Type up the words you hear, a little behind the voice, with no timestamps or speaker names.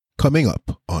Coming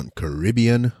up on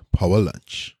Caribbean Power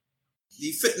Lunch.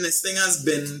 The fitness thing has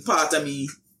been part of me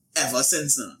ever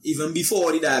since now. Even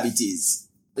before the diabetes.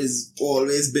 It's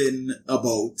always been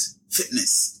about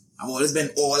fitness. I've always been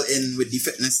all in with the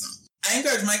fitness now. I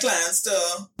encourage my clients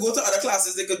to go to other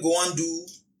classes. They could go and do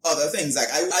other things.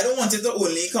 Like, I don't want it to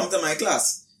only come to my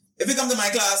class. If you come to my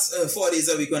class 4 days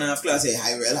a week when I have class, hey,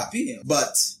 I'm real happy.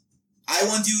 But I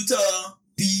want you to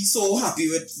be so happy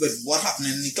with what happened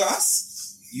in the class.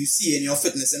 You see in your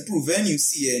fitness improving, you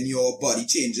see in your body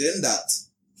changing, that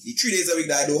the 3 days a week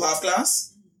that I don't have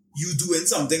class, you doing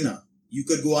something now. You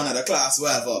could go another class,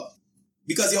 wherever.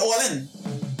 Because you're all in.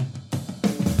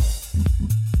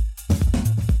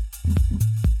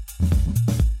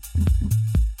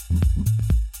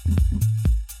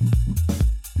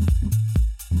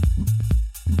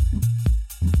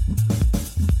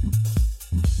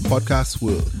 Podcast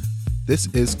World. This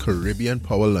is Caribbean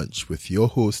Power Lunch with your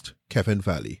host, Kevin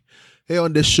Valley. Hey,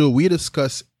 on this show, we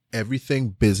discuss everything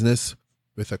business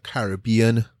with a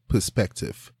Caribbean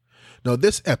perspective. Now,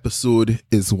 this episode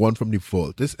is one from the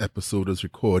vault. This episode was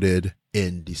recorded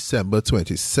in December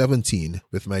 2017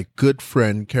 with my good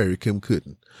friend, Kerrie-Kim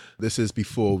Kirton. This is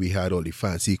before we had all the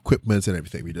fancy equipment and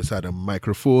everything. We just had a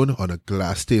microphone on a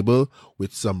glass table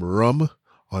with some rum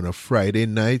on a Friday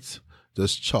night,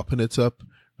 just chopping it up.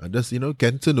 And just,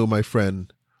 getting to know my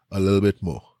friend a little bit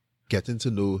more. Getting to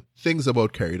know things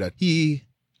about Kerrie that he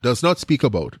does not speak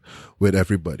about with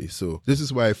everybody. So this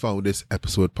is why I found this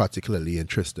episode particularly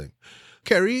interesting.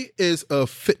 Kerrie is a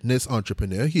fitness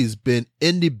entrepreneur. He's been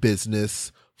in the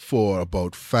business for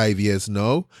about 5 years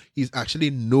now. He's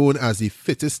actually known as the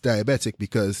fittest diabetic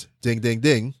because, ding, ding,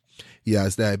 ding, he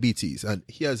has diabetes. And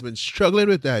he has been struggling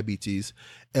with diabetes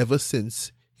ever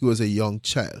since he was a young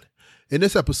child. In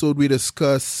this episode, we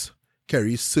discuss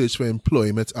Kerrie's search for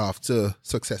employment after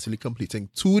successfully completing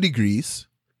 2 degrees,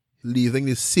 leaving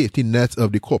the safety net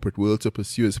of the corporate world to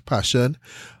pursue his passion,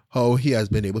 how he has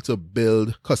been able to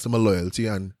build customer loyalty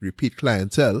and repeat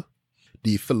clientele,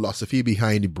 the philosophy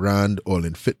behind the brand All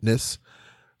in Fitness,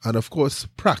 and of course,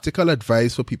 practical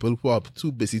advice for people who are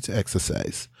too busy to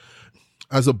exercise.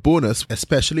 As a bonus,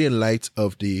 especially in light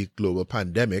of the global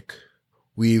pandemic,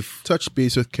 we've touched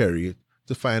base with Kerrie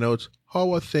to find out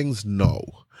how are things now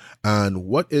and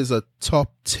what is a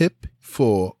top tip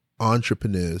for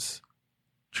entrepreneurs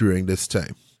during this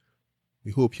time.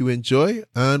 We hope you enjoy,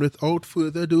 and without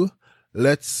further ado,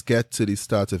 let's get to the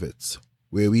start of it,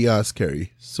 where we ask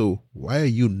Kerrie, so why are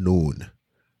you known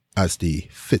as the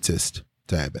fittest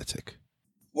diabetic?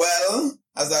 Well,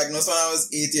 I was diagnosed when I was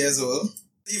 8 years old.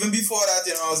 Even before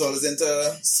that, I was always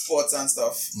into sports and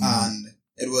stuff. And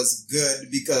it was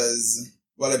good because,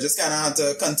 well, I just kind of had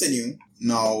to continue.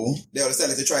 Now, they always tell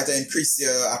you to try to increase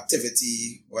your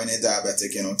activity when you're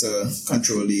diabetic, to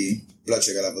control the blood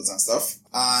sugar levels and stuff.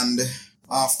 And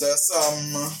after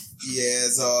some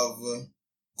years of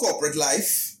corporate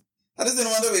life, I just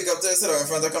didn't want to wake up to sit down in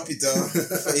front of a computer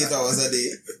for 8 hours a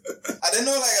day. I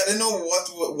didn't know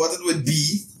what it would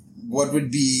be, what would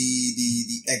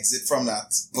be the exit from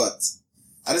that. But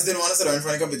I just didn't want to sit down in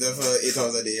front of a computer for 8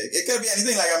 hours a day. It could be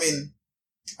anything.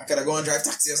 I could have gone and drive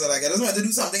taxi or something. I just wanted to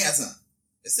do something else now.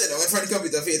 Instead, I went in front of the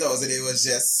computer for 8 hours a day. It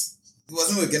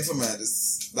wasn't working for me.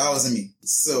 That wasn't me.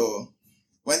 So,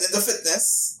 went into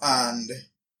fitness, and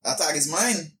that tag is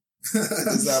mine.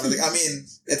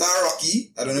 It's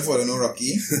Rocky. I don't know if you know Rocky.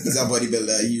 He's a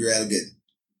bodybuilder. He's real good.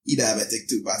 He's diabetic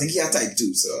too, but I think he had type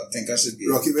 2, so I think I should be.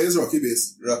 Rocky, where is Rocky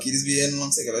based? Rocky is being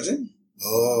on psychology.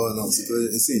 Oh, no,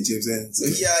 in St. James then. So,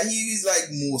 yeah, he's like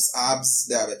most abs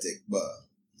diabetic, but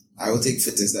I will take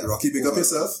fittest diabetic. Rocky, pick up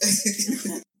yourself.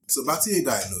 So back to your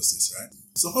diagnosis, right?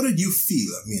 So how did you feel?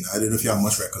 I don't know if you have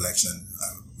much recollection.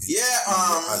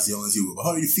 As young as you were, but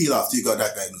how did you feel after you got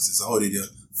that diagnosis? So how did your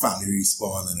family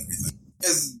respond and everything?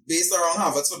 It's based around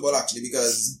Harvard football actually,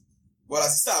 because, well,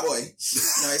 as a star boy,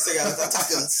 I used to get a lot of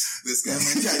tackles. This guy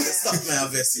trying to stop me,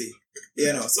 obviously.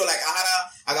 So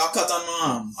I got cut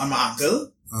on my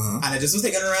ankle, and it just was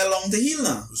taking real long to heal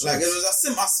now. Sure. It was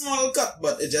a small cut,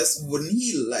 but it just wouldn't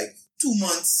heal. 2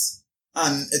 months.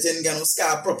 And it didn't get no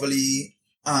scab properly.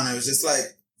 And I was just like,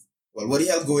 well, what the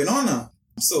hell going on now?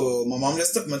 So my mom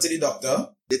just took me to the doctor.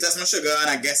 They tested my sugar, and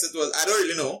I guess it was, I don't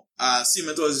really know. I assume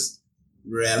it was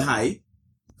real high.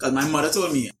 Because my mother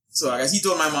told me. So I guess he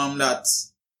told my mom that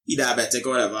he diabetic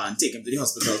or whatever and take him to the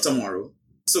hospital tomorrow.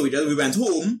 So we went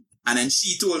home, and then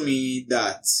she told me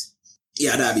that he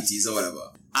had diabetes or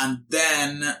whatever. And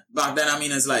then, back then,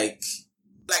 it's I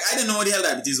didn't know what the hell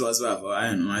diabetes was, whatever.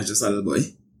 I don't know, I was just a little boy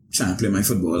trying to play my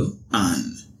football.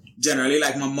 And generally,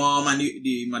 my mom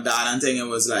and my dad and thing, it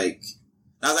was that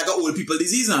was an old people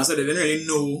disease now, so they didn't really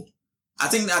know I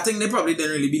think they probably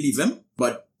didn't really believe him,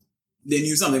 but they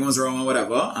knew something was wrong or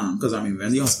whatever. Because we went to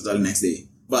the hospital the next day.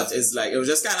 But it's like, it was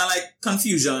just kind of like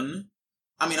confusion.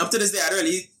 I mean, up to this day,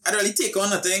 I'd really take on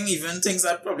nothing, even things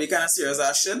that probably kind of serious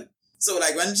as shit. So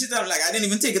like when she told me, like, I didn't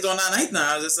even take it on that night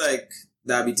now. I was just like,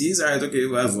 diabetes, alright, okay,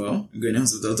 whatever. I'm going to the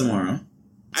hospital tomorrow.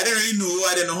 I didn't really know.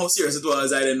 I didn't know how serious it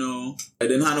was. I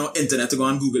didn't have no internet to go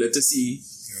and Google it to see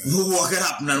what could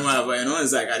happen and whatever, you know.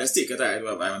 It's like, I just take it, alright,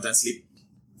 whatever. I went and sleep.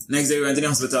 Next day, we went to the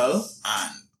hospital,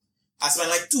 and I spent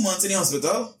like 2 months in the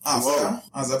hospital after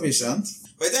as a patient.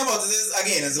 But the thing about it is,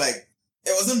 again, it's like,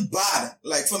 it wasn't bad.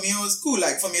 Like, for me, it was cool.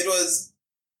 Like, for me, it was,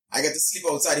 I get to sleep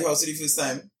outside the house for the first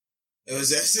time. It was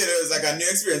just, it was like a new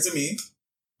experience to me.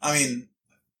 I mean,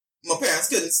 my parents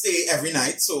couldn't stay every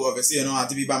night, so obviously, you know, I had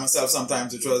to be by myself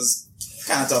sometimes, which was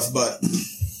kind of tough. But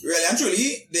really and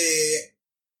truly,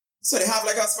 they have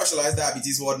like a specialized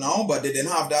diabetes ward now, but they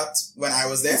didn't have that when I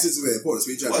was there. This is very important.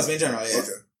 It's been general, yeah.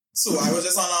 Okay. So I was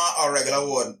just on a regular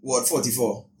ward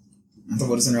 44. I thought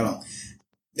about this in real long.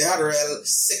 They had real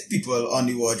sick people on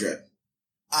the ward, right?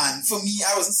 And for me,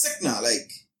 I wasn't sick now.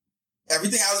 Like,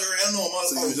 everything I was real normal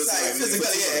so outside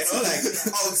physically, yeah, you know, like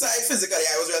outside physically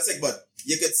I was real sick, but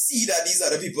you could see that these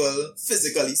other people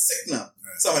physically sick now.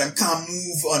 Right. Some of them can't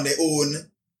move on their own.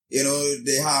 You know,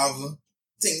 they have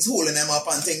things holding them up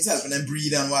and things helping them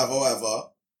breathe and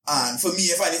whatever. And for me,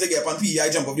 if I need to get up and pee, I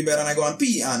jump off the bed and I go and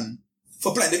pee. And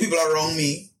for plenty of people around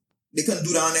me, they couldn't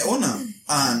do that on their own now.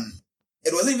 And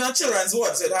it wasn't even a children's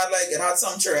ward, so it had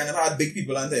some children, it had big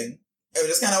people and thing. It was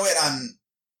just kind of weird. And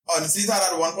honestly, it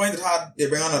had at one point, they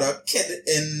bring another kid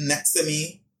in next to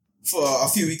me for a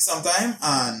few weeks sometime,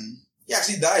 and he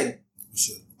actually died.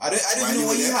 Sure. I didn't even know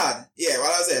what he had. Yeah,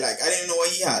 while I was there, like, I didn't even know what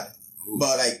he had. Ooh.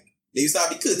 But, like, they used to have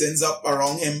the curtains up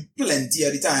around him plenty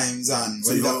of the times, and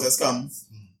when the doctors come,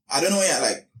 I don't know what he had,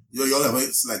 like. Your level,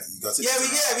 it's like, you got to... Yeah,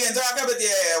 we interacted with,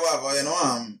 whatever, you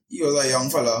know, he was a young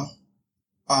fella.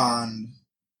 And,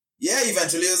 yeah,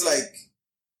 eventually it was like,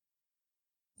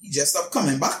 he just stopped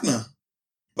coming back now.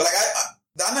 But, like,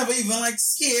 that never even, like,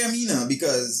 scared me now,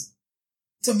 because,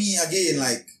 to me, again,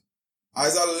 like, I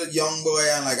was a young boy,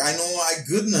 and, like, I know I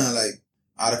good now, like,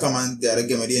 I had to come and they had to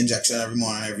give me the injection every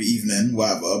morning, every evening,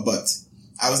 whatever, but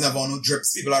I was never on no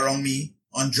drips. People around me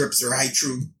on drips right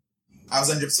through. I was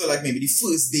on drips for, like, maybe the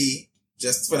first day,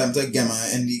 just for them to get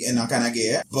me in that kind of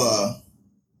gear. But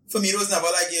for me, it was never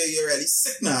like, you're really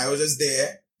sick now. I was just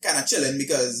there, kind of chilling,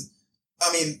 because,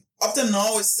 I mean, up to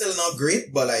now, it's still not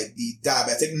great, but, like, the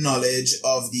diabetic knowledge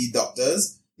of the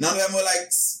doctors, none of them were, like,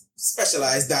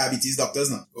 specialized diabetes doctors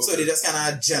now. Okay. So they just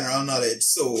kind of general knowledge.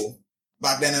 So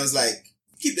back then, it was like,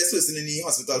 keep this person in the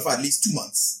hospital for at least 2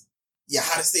 months. You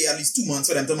had to stay at least 2 months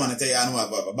for them to monitor you and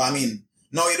whatever. But I mean,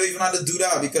 now you don't even have to do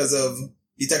that because of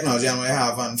the technology and what you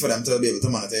have and for them to be able to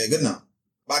monitor you good now.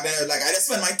 Back then, like, I just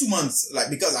spent my 2 months, like,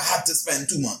 because I had to spend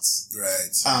 2 months.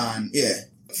 Right. And yeah,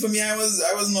 for me, I was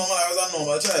normal. I was a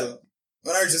normal child.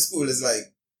 When I reached school, it's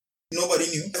like, nobody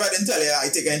knew. If I didn't tell you I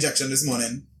take an injection this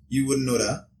morning, you wouldn't know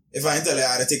that. If I didn't tell you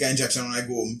I had to take an injection when I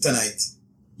go home tonight,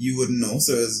 you wouldn't know.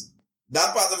 So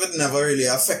that part of it never really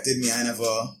affected me.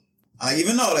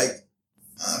 Even now, like,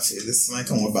 this might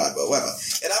come out bad, but whatever.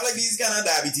 It have like these kind of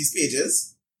diabetes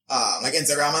pages, like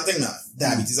Instagram and thing now.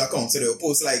 Diabetes account, so they'll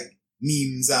post like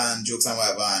memes and jokes and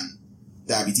whatever, and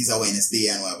Diabetes Awareness Day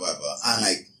and whatever. And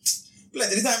like,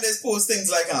 plenty of the time they post things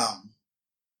like,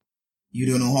 you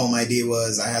don't know how my day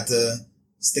was. I had to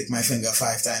stick my finger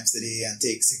 5 times today and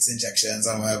take 6 injections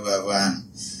and whatever.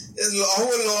 And it's a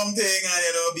whole long thing, and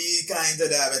you know, be kind to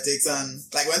diabetics. And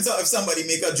like if somebody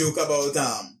make a joke about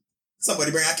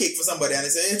somebody bring a cake for somebody and they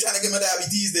say, you're trying to get my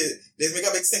diabetes, they make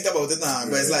a big stink about it now. Right.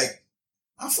 But it's like,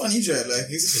 I'm funny, Dread. Like,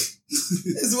 it's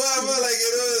whatever, like,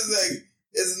 you know, it's like,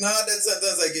 it's not that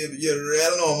sentence, like, you're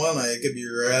real normal now. It could be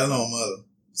real normal.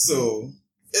 So,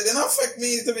 it didn't affect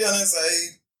me, to be honest.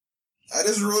 I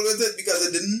just rolled with it because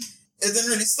it didn't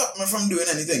really stop me from doing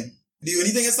anything. The only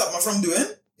thing it stopped me from doing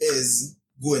is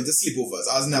going to sleepovers.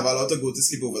 I was never allowed to go to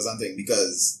sleepovers and things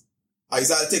because I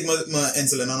used to take my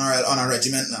insulin on a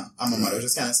regiment now. And my mother was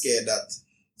just kind of scared that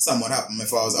something would happen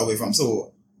if I was away from.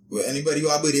 So, with anybody who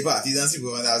had birthday parties and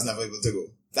sleepovers, I was never able to go.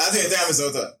 That's the only thing I was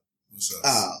out of.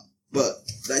 But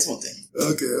that's one thing.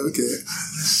 Okay.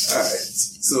 Alright.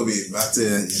 So back to,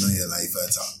 your life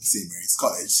at St. Mary's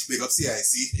College. Big up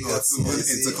CIC. Big up CIC.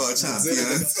 Intercol champion.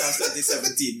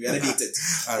 2017. We had a date it.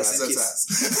 Alright, that's fast.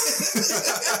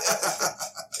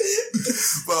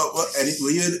 But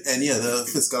were you in any other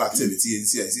physical activity in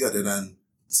CIC other than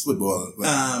football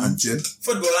and gym?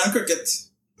 Football and cricket.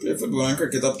 Played football and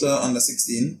cricket up to under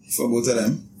 16 for both of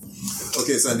them.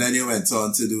 Okay, so then you went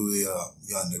on to do your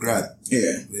your undergrad.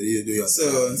 Yeah. Where did you do your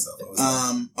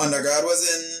undergrad was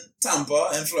in Tampa,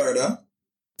 in Florida.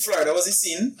 Florida was the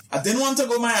scene. I didn't want to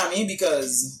go Miami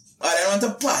because I didn't want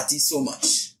to party so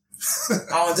much.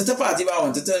 I wanted to party, but I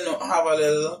wanted to have a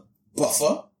little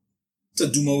buffer to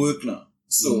do my work now.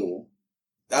 So,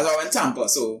 that's why I went Tampa.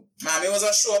 So, Miami was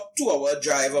a short 2-hour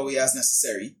drive away as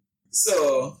necessary.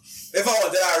 So, if I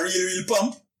wanted a real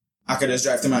pump, I could just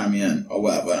drive to Miami or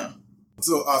whatever.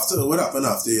 So, what happened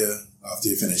after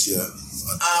you finished your...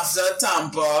 After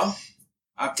Tampa,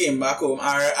 I came back home.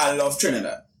 I love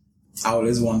Trinidad. I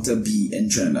always want to be in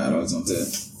Trinidad. I always want to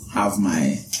have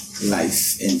my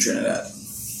life in Trinidad.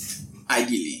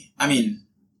 Ideally. I mean,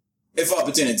 if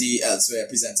opportunity elsewhere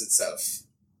presents itself,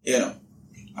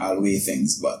 I'll weigh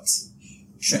things, but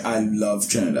I love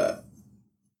Trinidad.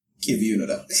 Give you know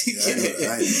that.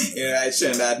 Yeah,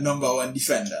 Trinidad, #1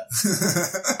 defender.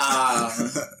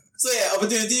 So yeah,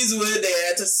 opportunities were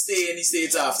there to stay in the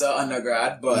States after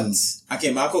undergrad, but I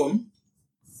came back home.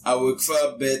 I worked for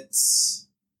a bit.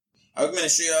 I worked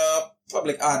Ministry of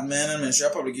Public Admin and Ministry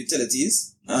of Public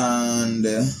Utilities. And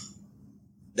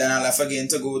then I left again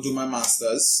to go do my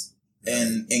master's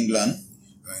in England.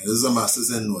 Right. This is a master's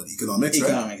in what? Economics, right?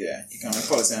 Economics, yeah. Economic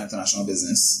Policy and International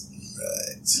Business.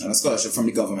 Right. And a scholarship from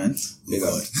the government. Big up.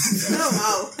 Oh,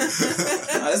 wow.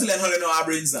 I just learn how to know our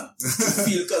brains now.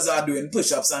 Feel because I'm doing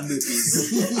push-ups and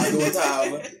burpees. I don't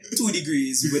have 2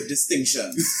 degrees with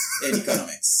distinction in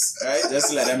economics. Right? Just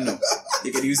to let them know.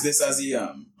 You can use this as the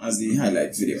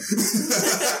highlight video.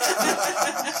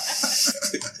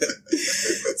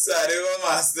 So I did my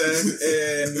master's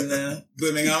in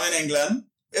Birmingham in England.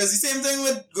 It was the same thing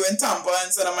with going Tampa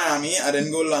instead of Miami. I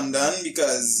didn't go London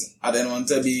because I didn't want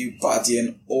to be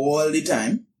partying all the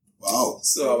time. Wow.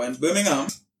 So I went Birmingham,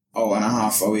 1.5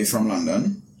 hours away from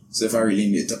London. So if I really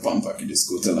needed to pump, I could just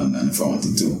go to London if I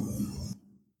wanted to.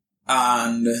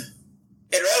 And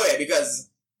it really way because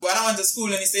when I went to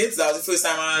school in the States, that was the first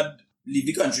time I'd leave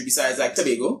the country besides like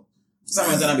Tobago. So I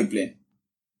went on a big plane.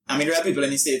 I mean, there are people in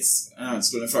the States and I went to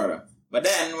school in Florida. But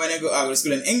then when I go to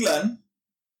school in England,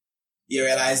 you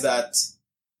realize that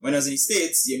when I was in the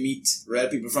States, you meet real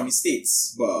people from the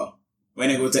States. But when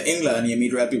you go to England, you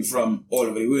meet real people from all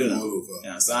over the world. All over. You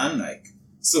understand? Like,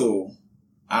 so,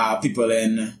 people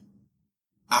in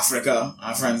Africa,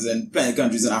 our friends in plenty of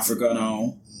countries in Africa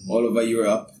now, all over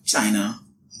Europe, China.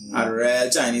 I had real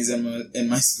Chinese in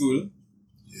my school.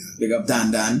 Yeah. Big up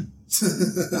Dan, Dan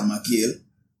Makil.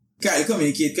 Can't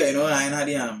communicate, because, I had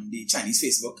the Chinese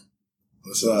Facebook.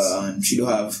 Oh, so, she do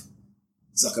have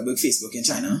Zuckerberg Facebook in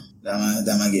China. That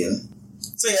my girl.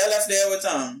 So yeah, I left there with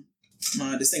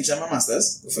my distinction, my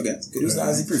master's. Don't forget. Could use that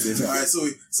as the privilege. Alright, so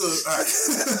alright.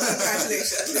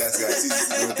 Congratulations. Yes,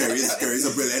 guys. Kerrie's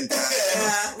a brilliant guy.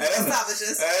 Yeah, we established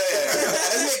this.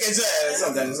 Let's make it sure.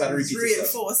 Sometimes I repeat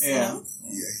reinforced, yeah.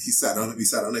 Yeah, we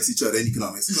sat on next to each other in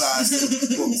economics class,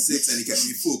 form 6, and he kept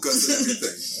me focused and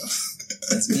everything.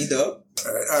 That's me, though.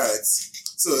 Alright.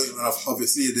 So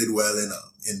obviously you did well in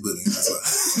Birmingham as well.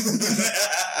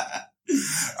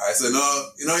 Alright, so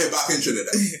now you're back in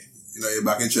Trinidad. You're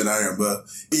back in Trinidad, but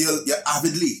you're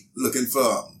avidly looking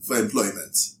for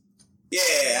employment.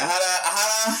 Yeah,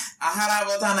 I had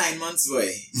about a 9 months,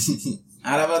 boy. I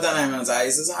had about a 9 months. I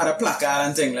just had a placard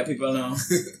and thing, let people know.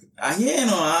 I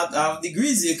have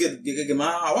degrees. You could give me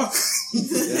a work,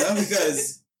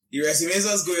 because the resumes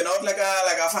was going out like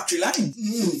a factory line, and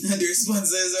the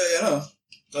responses,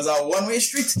 it was a one-way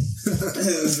street.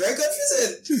 It was very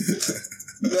confusing.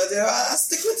 But I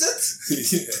stick with it.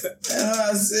 Yeah.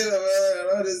 I said,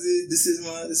 this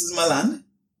is my land.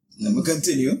 Let me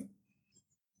continue.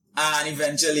 And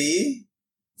eventually,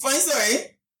 funny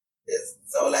story, it's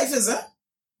how life is,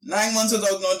 9 months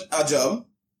without a job.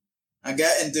 I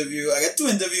get 2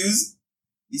 interviews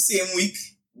the same week.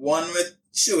 One with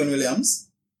Sherwin-Williams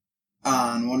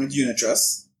and one with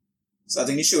Unitrust. So I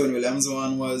think the Sherwin-Williams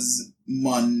one was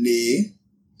Monday.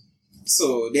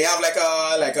 So they have like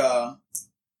a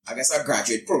a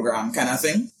graduate program kind of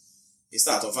thing. You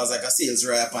start off as like a sales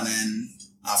rep, and then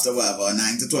after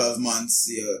 9 to 12 months,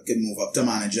 you can move up to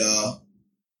manager.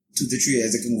 2 to 3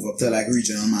 years, you can move up to like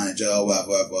regional manager or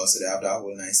whatever. So they have that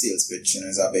whole nice sales pitch.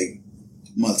 It's a big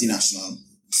multinational.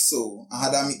 So I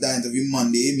had that interview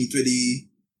Monday, meet with the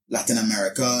Latin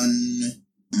American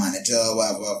manager,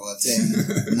 whatever thing.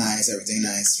 Nice, everything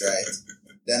nice, right?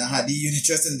 Then I had the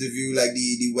Unitrust interview like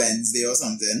the Wednesday or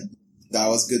something. That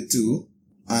was good too.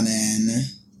 And then,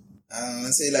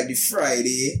 let's say like the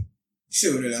Friday,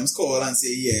 Sherwin-Williams called and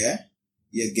say, yeah,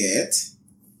 you get.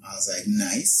 I was like,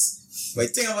 nice. But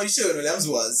the thing about the Sherwin-Williams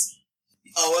was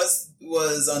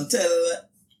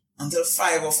until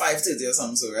 5 or 5:30 or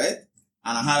something, so right?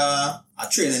 And I had a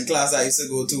training class I used to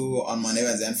go to on Monday,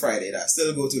 Wednesday, and Friday that I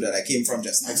still go to that I came from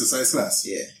just now. Exercise class?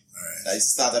 Yeah. Alright. I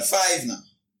used to start at 5 now.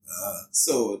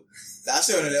 So that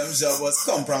showing them job was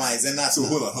compromising that. So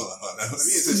hold on. Let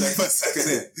me interject for a second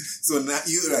here. So now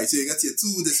you got your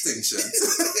 2 distinctions.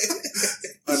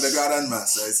 Undergrad and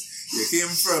masters. You came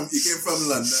from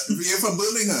London. You came from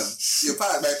Birmingham. You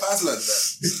bypassed London.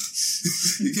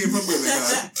 You came from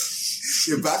Birmingham.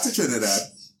 You're back to Trinidad.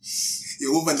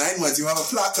 You're over 9 months. You have a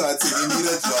placard saying you need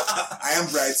a job. I am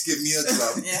bright. Give me a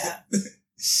job. Yeah.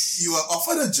 You are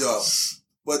offered a job,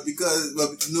 but because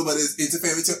nobody is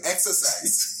interfering with your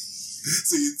exercise.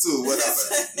 So what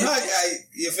happened? No,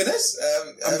 you finished?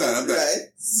 I'm done.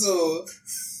 Right. So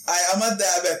I am a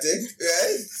diabetic,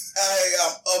 right? I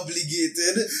am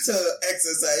obligated to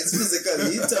exercise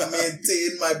physically to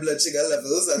maintain my blood sugar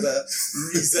levels at a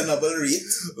reasonable rate.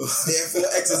 Therefore,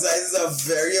 exercise is a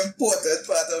very important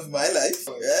part of my life,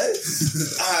 right?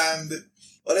 And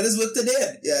all it is work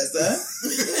today, yes, sir.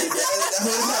 That's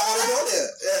how it go there.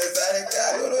 Yes,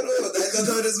 I don't know. That's not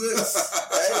how it is work.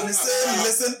 Right?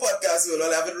 Listen, podcast, we'll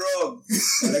all have it wrong.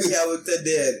 Like, yeah, work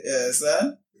today, yes,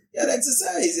 sir. You have to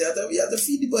exercise. You have to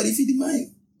feed the body, feed the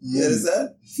mind. You understand?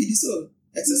 Feed the soul.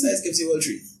 Exercise keeps you all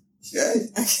treat. Right?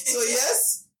 So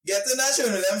yes, getting that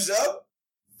Shonolem job,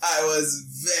 I was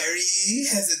very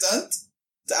hesitant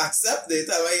to accept. They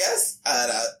tell me yes.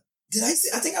 And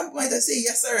I think I might have said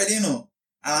yes already, you know.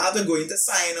 And I had to go into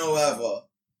sign or whatever.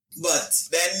 But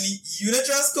then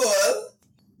Unitrust call.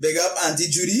 Big up Auntie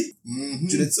Judy.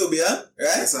 Judith Sobian,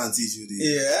 right? Yes, Auntie Judy.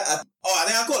 Yeah. I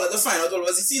think I called her to find out what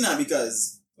was the scene now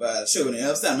because, well, she wouldn't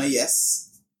understand my yes.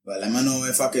 Well, let me know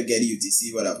if I could get the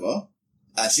UTC, whatever.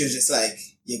 And she was just like,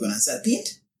 you're going to sell paint?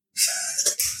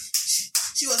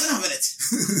 She wasn't having it.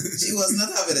 She was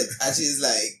not having it. And she's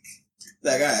like,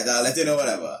 all right, I'll let you know,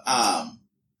 whatever.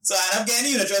 So I end up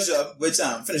getting a Unitrust job, which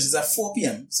finishes at 4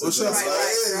 p.m. So it would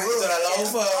allow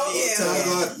for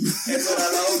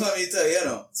me to, you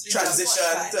know,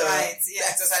 transition to the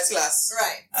exercise class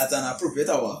at an appropriate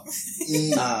hour.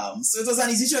 So it was an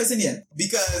easy choice in the end.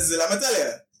 Because, let me tell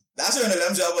you, that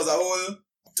Shonolem job was a whole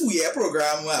 2-year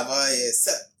program, whatever,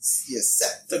 you're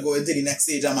set to go into the next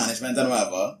stage of management and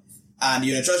whatever. And the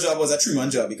Unitrust job was a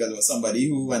 3-month job because it was somebody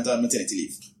who went on maternity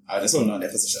leave. I was just holding on their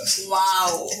position.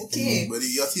 Wow, okay. But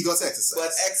he got to exercise.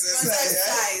 But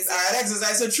exercise. I had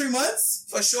exercise for 3 months,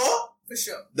 for sure. For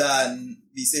sure. Then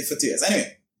be safe for 2 years.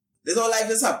 Anyway, this whole life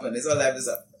has happened. I'm gonna lie,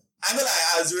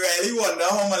 I was really wonder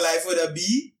how my life would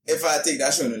be if I take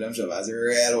that Shonolem job. I was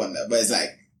really wonder. But it's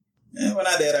like, when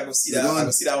I'm there, I go see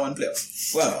that one player.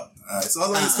 Well. Alright, so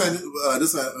how long you spend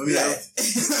this one? So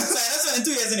I spent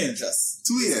 2 years in Unitrust.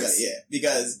 2 years? Yeah.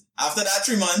 Because after that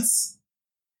 3 months,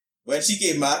 when she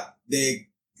came back,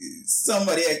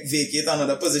 somebody vacate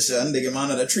another position. They gave me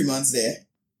another 3 months there.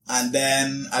 And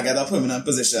then I got a permanent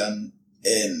position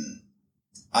in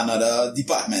another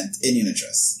department in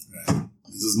Unitrust. Right.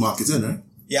 This is marketing, right?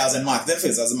 Yeah, I was in marketing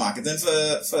first. I was in marketing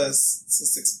for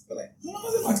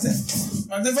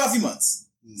marketing for a few months.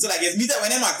 So like,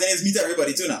 when I'm marketing, it's meet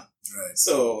everybody too now. Right.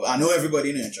 So I know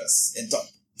everybody in Unitrust in top.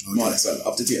 Okay. More or less, well,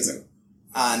 up to 2 years ago.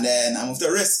 And then I moved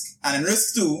to risk. And in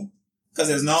risk too, because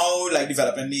there's now like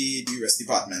developing the risk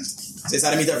department. So it's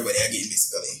had to meet everybody again,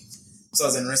 basically. So I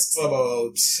was in risk for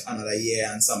about another year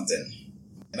and something.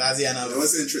 And that's the end of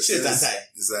what's interesting shit and tie.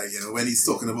 It's like, you know, when he's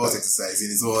talking about exercising,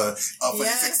 it's all up for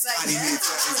his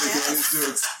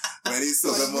jokes. When he's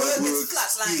talking about work,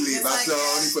 he lay back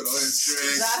down, he put on his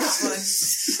strength. That happens.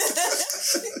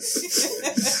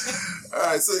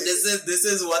 Alright, so this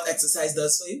is what exercise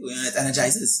does for you. It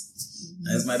energizes.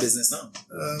 That's my business now.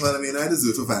 Well, I mean, I just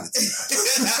do it for vanity.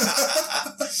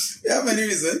 You have many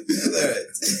reasons.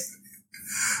 That's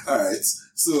alright.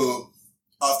 So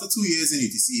after 2 years in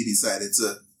UTC, you decided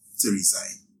to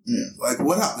resign. Yeah. Like,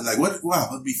 what happened? Like, what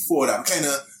happened before that?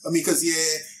 Because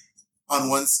on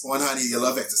one hand, you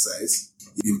love exercise.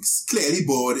 You're clearly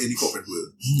bored in the corporate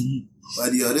world. But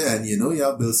on the other hand, you know, you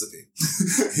have bills to pay.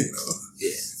 You know?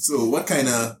 Yeah. So what kind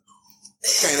of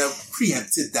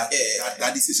preempted that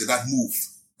decision, that move,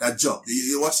 that jump?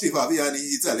 You watch Steve Harvey and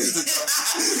he tell you to jump.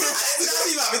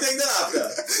 I think that after.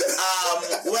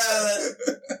 Well,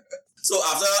 so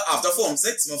after Form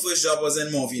 6, my first job was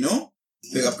in Movino.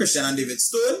 Pick up Christian and David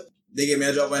Stone. They gave me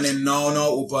a job when they now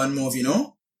open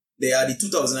Movino. They are the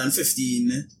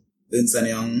 2015 Ernst &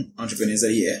 Young Entrepreneurs of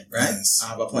the Year, right? Yes. I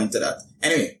have a point to that.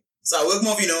 Anyway, so I work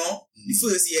Movino. The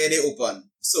first year they opened.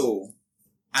 So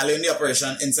I learned the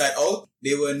operation inside out.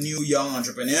 They were new young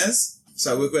entrepreneurs.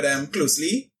 So I worked with them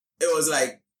closely. It was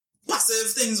like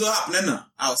massive things were happening now.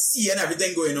 I was seeing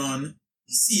everything going on,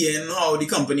 seeing how the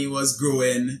company was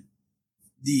growing,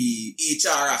 the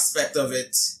HR aspect of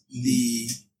it, the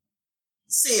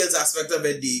sales aspect of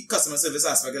it, the customer service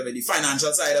aspect of it, the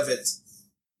financial side of it,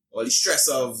 all the stress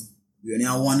of we only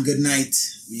have one good night,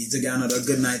 we need to get another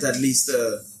good night at least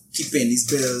to keep paying these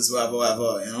bills,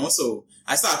 whatever, you know. So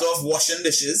I started off washing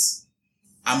dishes.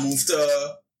 I moved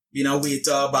to being a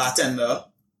waiter, bartender.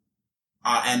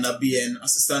 I end up being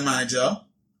assistant manager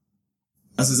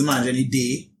any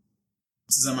day,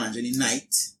 assistant manager any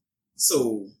night.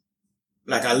 So,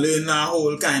 like, I learned a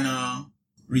whole kind of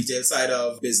retail side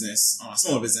of business,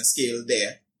 small business scale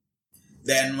there.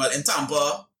 Then, well, in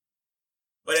Tampa,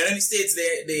 but in the States,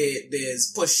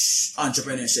 there's push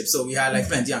entrepreneurship. So we had like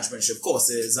plenty of entrepreneurship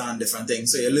courses and different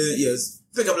things. So you learn, you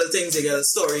pick up little things, you get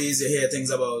stories, you hear things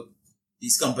about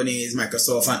these companies,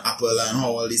 Microsoft and Apple and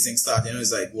how all these things start. You know,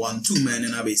 it's like 1-2 men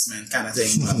in a basement kind of thing.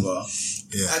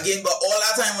 Yeah. Again, but all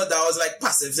that time that was like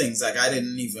passive things. Like I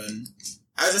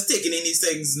was just taking in these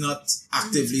things, not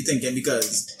actively thinking,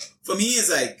 because for me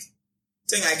it's like,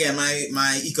 thing I get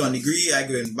my econ degree, I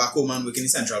go back home and work in the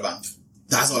central bank.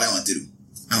 That's all I want to do.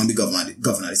 I want to be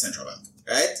governor of the central bank.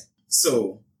 Right?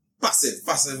 So,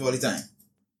 passive all the time.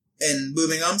 In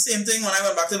Birmingham, same thing. When I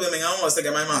went back to Birmingham, was to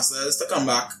get my master's to come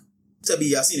back to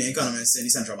be a senior economist in the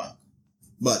central bank.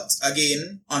 But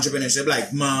again, entrepreneurship,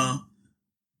 like my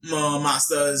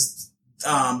master's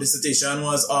dissertation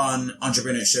was on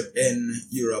entrepreneurship in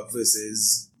Europe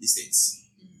versus the States.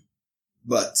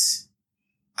 But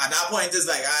at that point, it's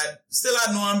like I still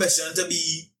had no ambition to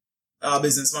be a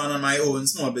businessman on my own,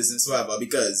 small business, whatever,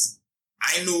 because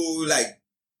I knew, like,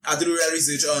 I had to do real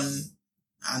research on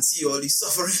and see all the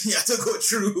suffering you have to go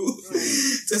through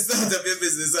to start up your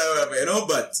business or whatever, you know.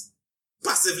 But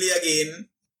passively, again,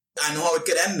 I know how it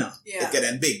could end now. Yeah. It could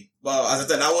end big. But as I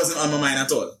said, that wasn't on my mind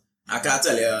at all. I can't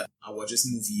tell you I watched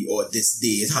this movie or this day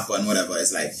it happened, whatever.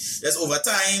 It's like, just over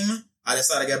time, I just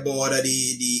started to get bored of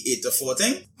the 8 to 4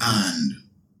 thing, and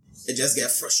it just get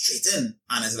frustrating.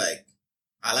 And it's like,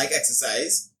 I like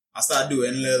exercise. I start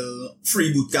doing little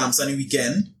free boot camps on the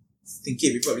weekend. I think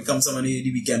KB probably comes some of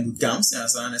the weekend boot camps, you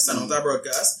understand? And send out a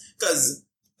broadcast. Because,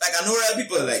 like, I know real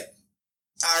people, like,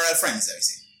 are real friends, I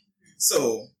say.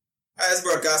 So, I just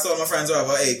broadcast to all my friends,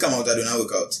 whatever, hey, come out, I do a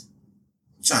workout.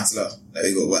 Chancellor, there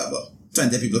we go, whatever.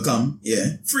 20 people come,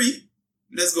 yeah, free.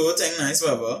 Let's go, thing nice,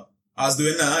 whatever. I was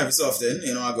doing that every so often,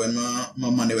 you know, I go in my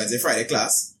Monday, Wednesday, Friday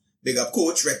class. Big up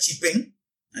coach, Red Cheaping,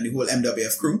 and the whole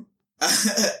MWF crew.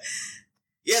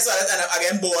 Yeah, so I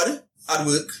get bored at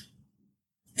work.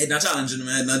 It's not challenging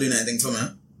me, it's not doing anything for me.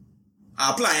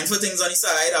 I'm applying for things on the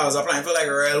side. I was applying for like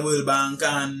Royal World Bank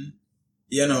and,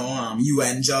 you know,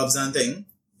 UN jobs and thing.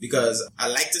 Because I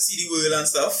like to see the world and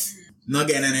stuff. Not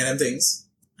getting any of them things.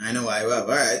 I know why, well,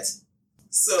 alright.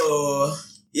 So,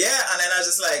 yeah, and then I was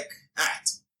just like, alright,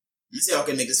 let me see how I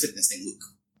can make this fitness thing work.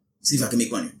 See if I can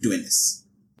make money doing this.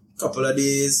 Couple of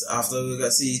days after we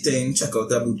got see thing, check out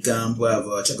the boot camp,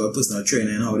 whatever, check out personal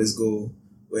training, how this go,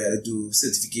 where to do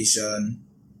certification.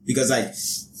 Because like,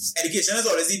 education is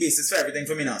always the basis for everything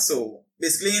for me now. So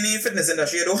basically in the fitness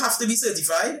industry, you don't have to be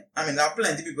certified. I mean, there are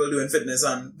plenty of people doing fitness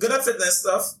and good at fitness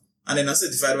stuff, and they're not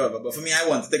certified, whatever. But for me, I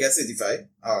wanted to get certified.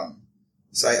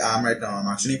 So I am right now. I'm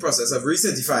actually in the process of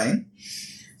recertifying.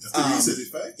 You have to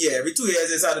recertify? Yeah, every 2 years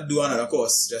they start to do another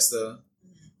course just to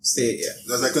stay here.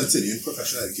 That's like continuing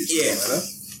professional education. Yeah. Like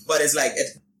but it's like,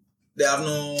 they have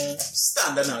no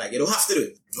standard now. Like, you don't have to do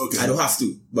it. Okay. I don't have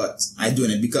to, but I'm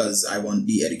doing it because I want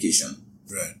the education.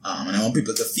 Right. And I want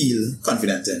people to feel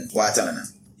confident in what I'm telling them.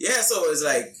 Yeah, so it's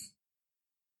like,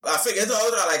 I figured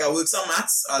out, I work some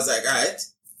maths. I was like, alright,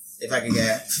 if I can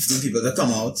get 15 people to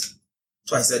come out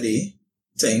twice a day,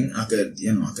 I could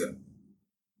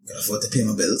afford to pay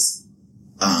my bills.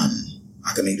 And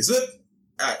I could make this work.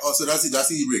 Alright. Oh, so that's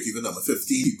the break-even number,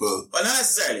 15 people. Well, not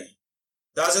necessarily.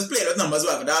 That was just playing with numbers,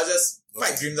 whatever. That was just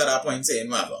pipe dreams at that point, saying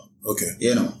whatever. Okay.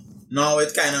 You know. Now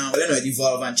it kind of, it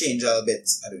evolve and change a little bit.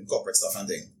 I do corporate stuff and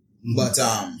thing. Mm-hmm. But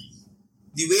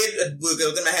the way it worked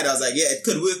out in my head, I was like, yeah, it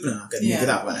could work now. I could make it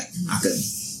happen. I could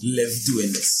live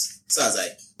doing this. So I was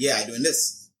like, yeah, I'm doing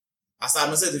this. I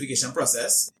started my certification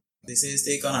process. They say it's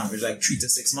take on average like 3 to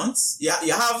 6 months. Yeah,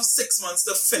 you have 6 months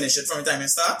to finish it from the time you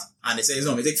start. And they say it's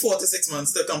only take 4 to 6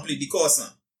 months to complete the course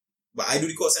now. But I do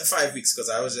the course in 5 weeks because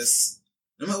I was just...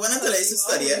 Remember when I used to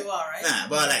study it? Right?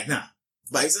 But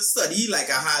I used to study like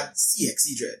I had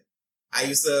CXC dread. I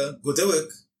used to go to work,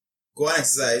 go and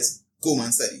exercise, go home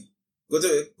and study. Go to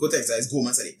work, go to exercise, go home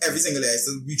and study. Every single day I used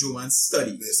to reach home and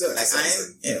study.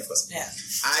 Yeah, of course. Yeah.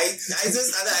 I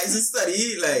just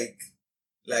study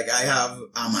like I have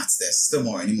a maths test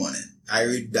tomorrow in the morning. I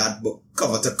read that book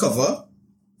cover to cover.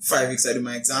 5 weeks I do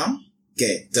my exam.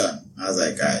 Okay, done. I was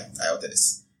like, alright, I out of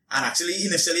this. And actually,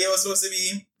 initially, it was supposed to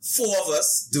be 4 of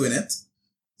us doing it.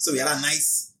 So we had a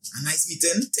nice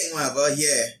meeting, thing, whatever.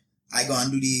 Yeah, I go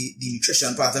and do the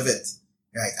nutrition part of it.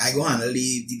 Right, I go handle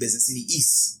the business in the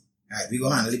east. Right, we go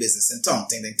handle the business in town,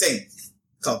 ting.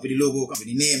 Come with the logo, come with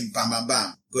the name, bam,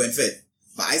 go and fit.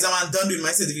 But I'm done doing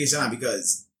my certification now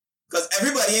because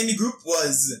everybody in the group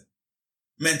was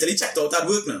mentally checked out at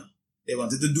work now. They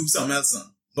wanted to do something else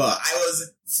now. But I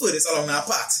was furthest along that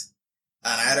path.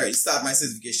 And I had already started my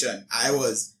certification. I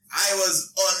was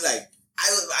on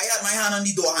I had my hand on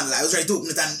the door handle. I was ready to open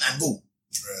it and go.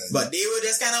 Right. But they were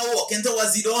just kind of walking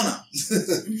towards the door now.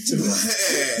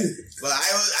 But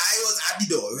I was at the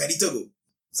door, ready to go.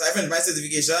 So I finished my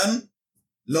certification,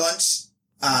 lunch,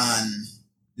 and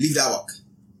leave that work.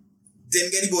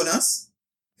 Didn't get the bonus.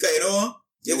 Because,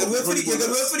 you could work for the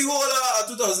whole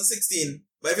 2016.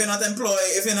 But if you're not employed,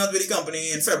 if you're not with the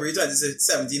company in February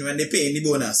 2017, when they pay the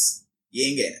bonus, you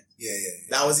ain't getting it. Yeah.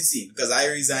 That was the scene. Because I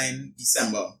resigned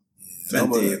December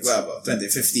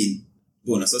 2015.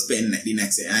 Bonus was paying the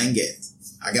next year. I ain't get it.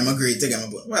 I get my grade to get my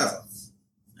bonus. Whatever.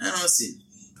 I don't see.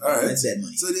 Alright. That's dead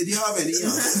money. So did you have any...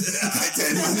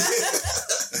 Okay.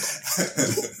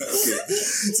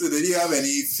 So did you have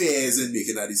any fears in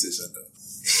making that decision though?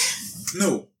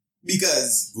 No.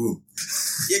 Because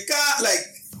you can't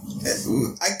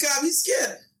I can't be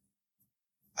scared.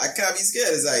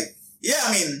 It's like, yeah,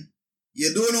 I mean,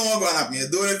 you don't know what's going to happen. You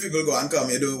don't know if people go and come,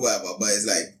 you don't know whatever. But it's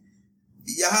like,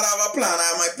 you have to have a plan. I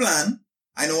have my plan.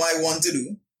 I know what I want to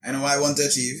do. I know what I want to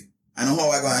achieve. I know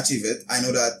how I'm going to achieve it. I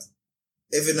know that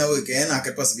if it's not working, I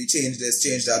could possibly change this,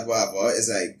 change that, whatever. It's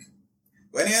like,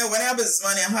 when you're a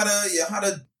businessman, you had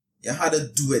to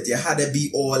do it. You had to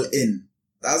be all in.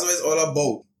 That's what it's all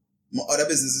about. Other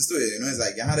businesses too, it's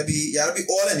like, you had to be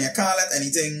all in. You can't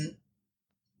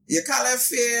let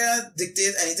fear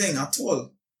dictate anything at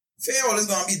all. Fear always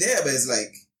gonna be there, but it's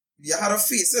like, you had to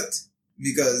face it.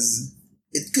 Because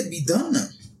it could be done now.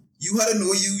 You had to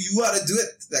know you had to do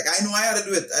it. Like, I know I had to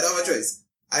do it. I don't have a choice.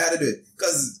 I had to do it.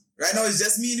 Because right now it's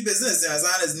just me in the business. You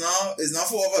understand? It's not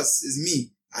 4 of us. It's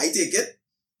me. I take it.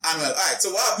 And well, alright,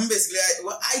 so what happened basically,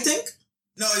 I think,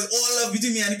 now it's all love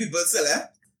between me and the people still,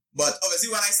 But obviously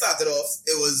when I started off,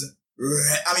 it was,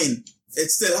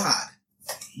 it's still hard.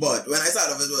 But when I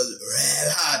started off, it was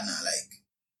real hard now, like,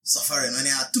 suffering when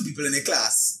you had 2 people in the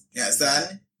class. You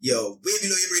understand? Yo, way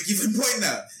below your break-even point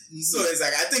now. Mm-hmm. So it's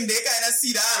like, I think they kind of see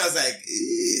that, and I was like,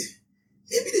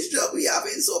 maybe this job we have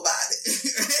ain't so bad.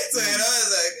 Right? So,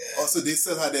 it's like... Oh, so they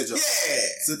still had their job? Yeah.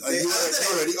 So you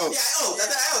already out? Yeah, I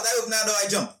open that door, I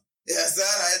jump. Yeah, so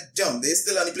I jump. They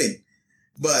still on the plane.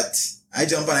 But I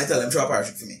jump and I tell them, throw a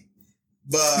parachute for me.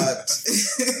 But...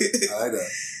 I like that.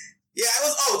 Yeah, I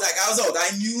was out.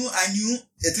 I knew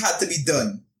it had to be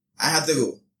done. I had to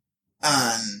go.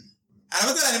 And I'm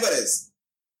not telling anybody this.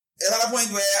 It had a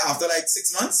point where after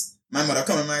 6 months, my mother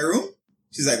come in my room.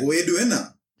 She's like, what are you doing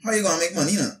now? How are you going to make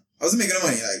money now? I wasn't making no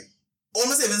money. All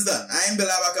my savings done. I ain't built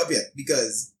that back up yet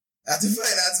because I had to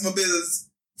finance my bills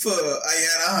for a year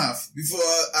and a half before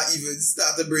I even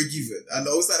start to break even. And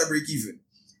now start to break even.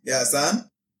 You understand?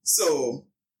 So,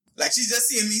 she's just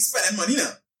seeing me spending money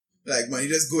now. Money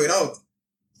just going out.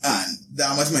 And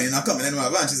that much money not coming in my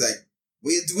bank. She's like,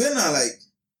 what are you doing now?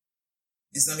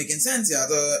 It's not making sense. You have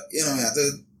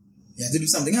to do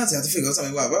something else. You have to figure out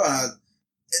something. Blah, blah, blah.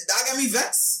 That got me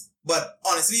vexed. But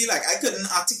honestly, I couldn't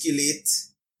articulate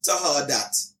to her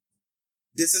that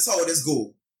this is how this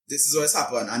go. This is what's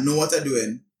happened. I know what I'm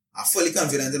doing. I'm fully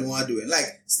confident in what I'm doing.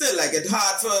 Still, it's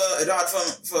hard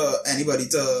for anybody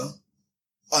to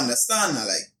understand now.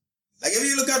 If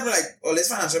you look at all these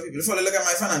financial people, if you look at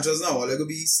my financials now, they're gonna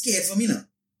be scared for me now.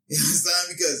 You understand?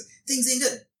 Because things ain't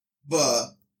good.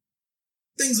 But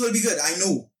things will be good. I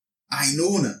know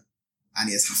now. And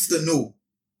you have to know.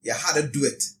 You had to do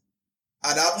it.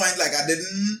 At that point, I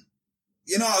didn't,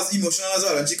 I was emotional as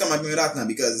well. And she come at me with that now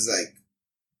because it's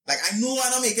I know I'm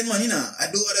not making money now. I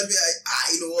don't want to be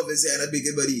I know obviously I'm not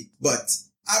making money. But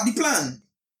I have the plan.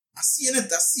 I'm seeing it.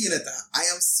 I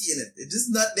am seeing it. It's just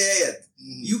not there yet.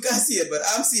 You can't see it, but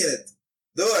I'm seeing it.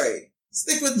 Don't worry.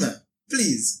 Stick with me.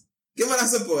 Please. Give me that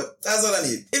support. That's all I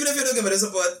need. Even if you don't give me the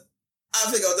support,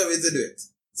 I'll figure out a way to do it.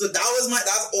 So that's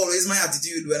always my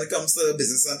attitude when it comes to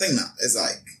business and thing now. It's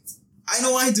I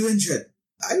know I do shit.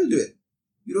 I will do it.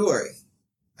 You don't worry.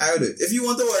 I will do it. If you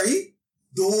want to worry,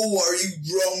 don't worry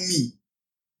wrong me.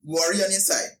 Worry on your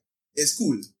side. It's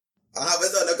cool. I'll have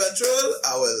it under control.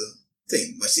 I will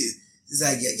think. But she's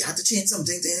like, yeah, you have to change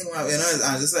something.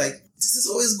 I'm just like, this is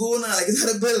always going on. It's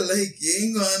not a bill. You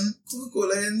ain't gone.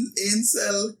 Coca-Cola ain't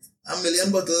sell 1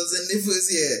 million bottles in the first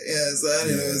year. Yeah, so,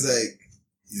 it's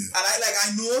Yeah. And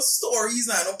I know stories,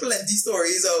 and I know plenty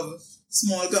stories of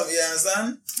small companies, you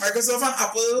understand? Microsoft and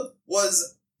Apple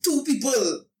was two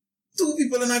people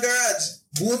in a garage.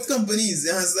 Both companies,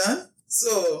 you understand?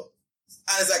 So,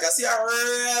 and it's like, I see a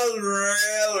real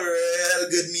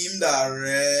good meme that I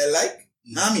really like.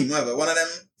 Not meme, whatever. One of them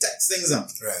text things on.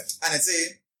 Right. And it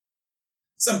say,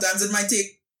 sometimes it might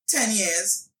take 10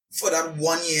 years for that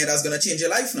 1 year that's going to change your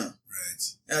life now.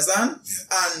 Right. You understand? Yeah.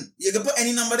 And you can put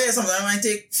any number there. Sometimes it might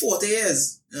take 40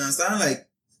 years. You understand? Like,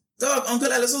 dog,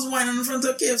 Uncle Ellis was whining in front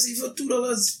of KFC for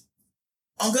 $2.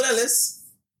 Uncle Ellis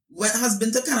has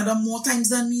been to Canada more times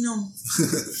than me now.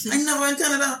 I never in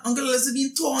Canada. Uncle Ellis has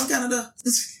been tour in Canada.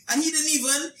 And he didn't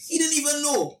even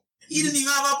know. He didn't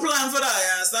even have a plan for that,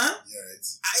 you understand? Yeah, right.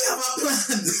 I have a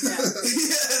plan.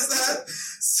 You understand?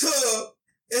 So,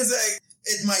 it's like,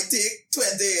 it might take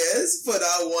 20 years for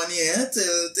that 1 year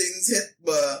till things hit,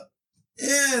 but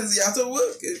yes, you have to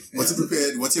work. Once you're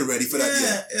prepared, once you're ready for that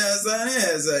year. Yeah,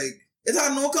 it's like, it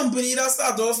had no company that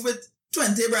started off with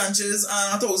 20 branches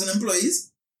and 1,000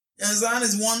 employees. You understand?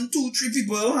 It's 1, 2, 3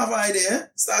 people have an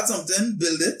idea, start something,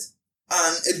 build it,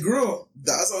 and it grow.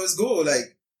 That's how it go.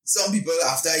 Like, some people,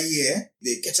 after a year,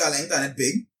 they catch a length and it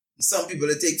big. Some people,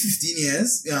 it take 15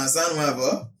 years, you understand,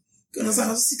 whatever. You understand,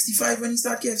 I was 65 when you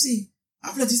start KFC. I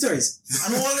have plenty stories. I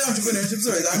know all the entrepreneurship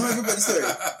stories. I know everybody's story.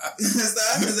 You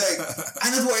understand? It's like,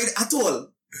 I'm not worried at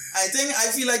all. I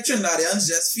feel like Trinidadians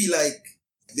just feel like,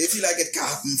 they feel like it can't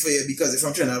happen for you because they're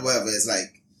from Trinidad, whatever. It's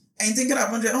like, anything can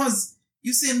happen.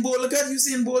 Usain Bolt, look at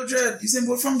Usain Bolt, Usain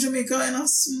Bolt from Jamaica in a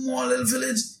small little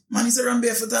village. Man, he's around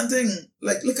barefoot and thing.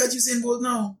 Like, look at Usain Bolt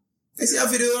now. I see a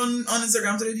video on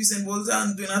Instagram today, Usain Bolt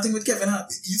and doing nothing with Kevin Hart.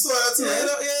 You saw that too, right?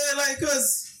 Yeah, like,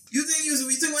 cause you think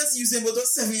when Usain Bolt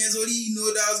was 7 years old, he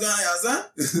knew that was going to happen?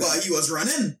 But he was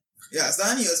running. You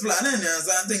understand? He was planning. You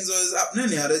understand? Things was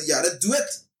happening. You had to do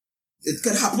it. It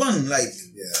could happen. Like,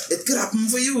 it could happen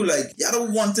for you. Like, you had to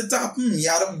want it to happen. You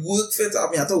had to work for it to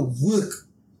happen. You had to work.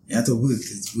 It's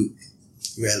work.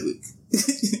 Real work.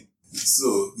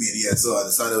 So, so I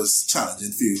understand it was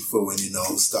challenging for you for when you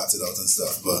started out and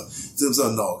stuff, but in terms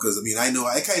of now, because I know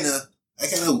I kind of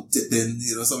dip in,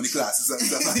 some of the classes and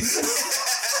stuff.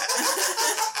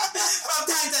 From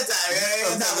time to time, right?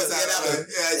 Yeah,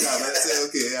 I say,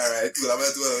 okay, all right, well, I'm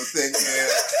going to do a little thing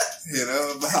here,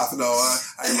 about half an hour,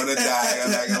 I'm going to die,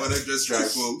 I'm going to just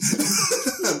drive home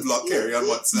and block Kerrie on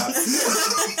WhatsApp.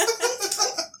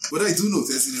 But I do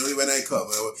notice, when I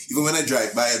come, even when I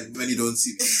drive by and when you don't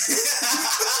see me,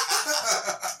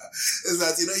 is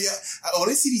that, I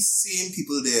always see the same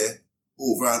people there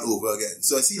over and over again.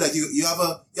 So I see like you have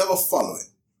a following,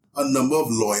 a number of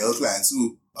loyal clients,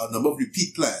 a number of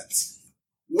repeat clients.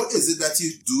 What is it that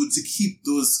you do to keep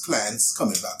those clients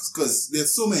coming back? Because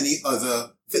there's so many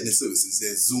other fitness services.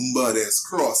 There's Zumba, there's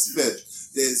CrossFit,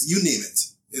 there's you name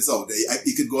it. It's out there.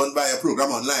 You could go and buy a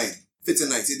program online. Fit in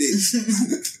 90 days.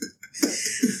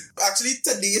 Actually,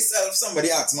 today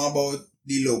somebody asked me about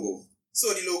the logo.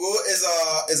 So the logo is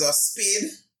a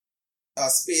spade, a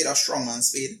strongman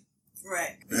spade.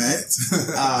 Right.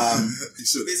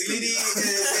 Basically,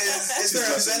 it's to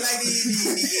represent like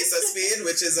the ace of spade,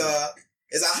 which is a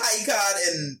high card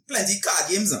in plenty card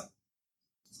games. So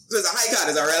it's a high card.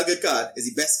 It's a real good card. It's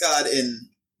the best card in.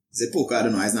 It's a poker. I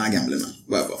don't know. It's not gambling, man.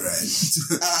 Whatever. Right.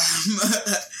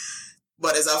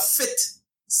 But it's a fit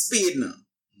spade now.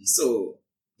 So,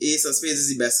 Ace of Spades is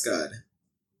the best card.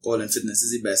 All in Fitness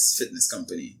is the best fitness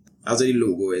company. That's what the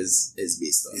logo is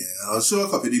based on. Yeah, I'll show a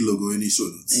copy of the logo in the show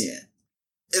notes. Yeah.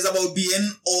 It's about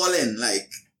being all in. Like,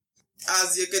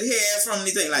 as you could hear from the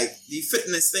thing, like, the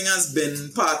fitness thing has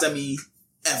been part of me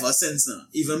ever since now.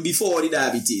 Even before the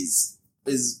diabetes.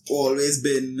 It's always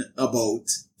been about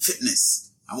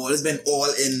fitness. I've always been all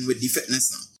in with the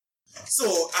fitness now.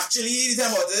 So actually, the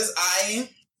thing about this, I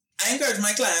encourage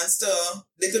my clients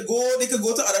they could go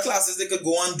to other classes, they could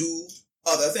go and do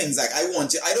other things. Like I don't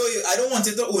want you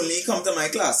to only come to my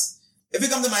class. If you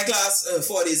come to my class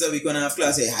 4 days a week when I have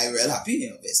class, I'm real happy.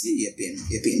 Obviously, you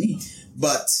pay me.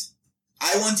 But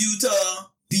I want you to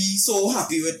be so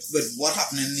happy with what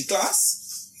happened in the class.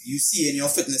 You see in your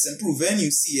fitness improving, you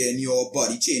see in your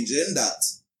body changing that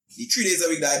the 3 days a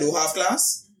week that I don't have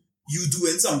class, you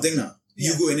doing something now.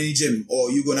 You go in the gym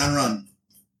or you go and run.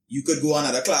 You could go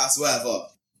another class, whatever.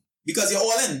 Because you're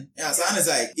all in. You understand? It's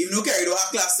like, even though Kerrie don't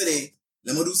have class today,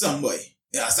 let me do something, boy.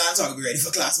 You understand? So I can be ready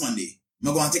for class Monday.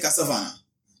 I'm going to take a savannah.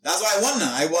 That's what I want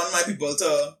now. I want my people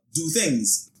to do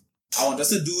things. I want us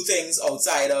to do things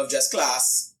outside of just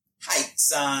class,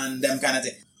 hikes and them kind of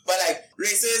thing. But like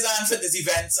races and fitness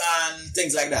events and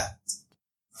things like that.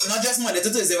 Not just Monday to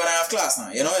Thursday when I have class now.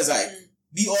 It's like,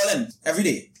 be all in every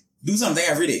day. Do something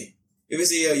every day. if you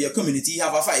say your community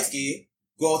have a 5K,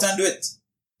 go out and do it.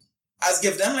 As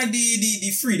give them like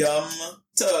the freedom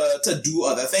to do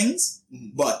other things,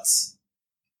 but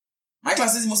my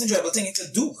class is the most enjoyable thing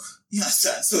to do. You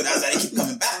understand? So that's why they keep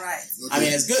coming back. Right. Okay. I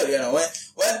mean, it's good, you know.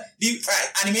 And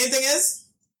the main thing is,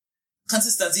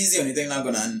 consistency is the only thing that's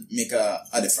gonna make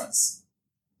a difference.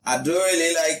 I don't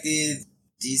really like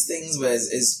these things where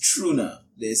it's true now.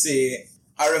 They say,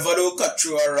 a river don't cut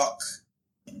through a rock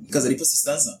because of the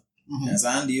persistence now. You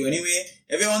understand? The only way,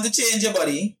 if you want to change your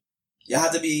body, you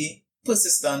have to be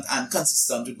persistent and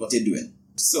consistent with what you're doing.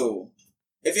 So,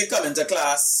 if you come into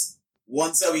class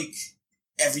once a week,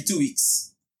 every 2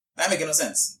 weeks, that makes no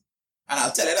sense. And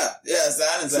I'll tell you that. You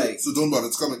understand? So don't bother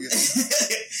to come again.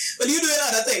 But you're doing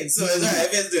other things, so it's alright.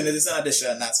 If you're doing this in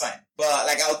addition, that's fine. But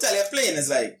like I'll tell you plain, it's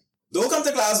like, don't come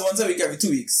to class once a week, every 2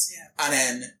 weeks, and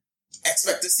then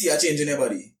expect to see a change in your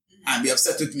body and be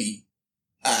upset with me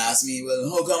and ask me, well,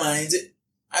 how come I ain't it?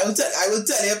 I will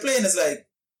tell you plain, it's like,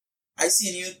 I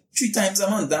seen you 3 times a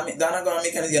month. That not gonna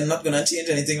make anything. You're not gonna change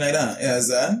anything like that. You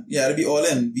understand? You gotta be all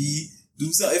in.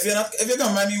 Do something. If you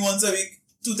come by me once a week,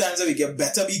 2 times a week, you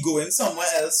better be going somewhere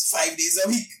else 5 days a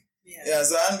week. Yeah. You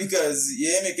understand? Because you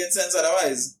ain't making sense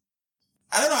otherwise.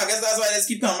 I don't know. I guess that's why they just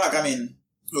keep coming back. I mean,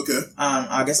 okay.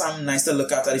 I guess I'm nice to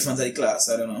look at the front of the class.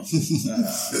 I don't know.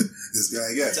 This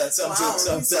guy again.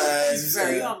 Sometimes.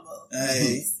 Very humble.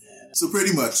 Hey. So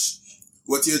pretty much,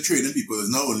 what you're training people is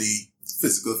not only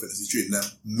physical fitness, you're training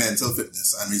them mental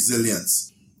fitness and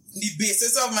resilience. The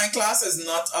basis of my class is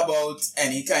not about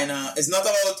it's not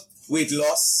about weight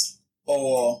loss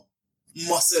or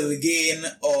muscle gain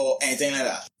or anything like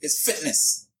that. It's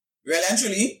fitness. Really and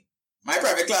truly, my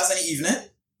private class in the evening,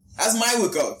 that's my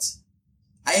workout.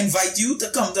 I invite you to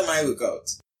come to my workout.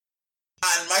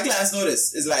 And my clients know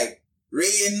this. It's like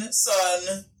rain,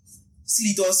 sun,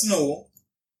 sleet or snow.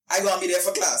 I gonna be there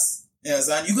for class. You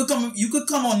understand? You could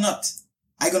come or not.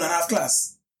 I gonna have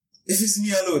class. If it's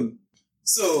me alone.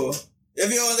 So,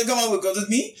 if you want to come and work out with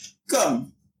me,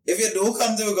 come. If you don't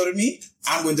come to work out with me,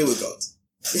 I'm going to work out.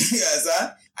 You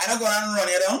understand? I'm not going to run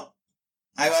you down.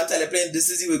 I want to tell you plain, this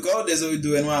is the workout, this is what we're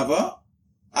doing, whatever.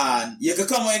 And you can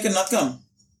come or you cannot come.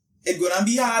 It's going to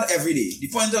be hard every day. The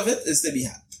point of it is to be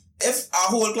hard. If our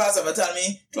whole class ever tell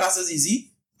me class is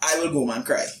easy, I will go and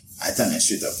cry. I tell you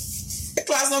straight up. The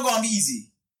class not going to be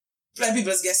easy. Plenty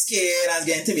people just get scared and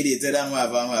get intimidated and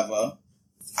whatever.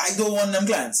 I don't want them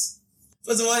clients.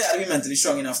 First of all, you have to be mentally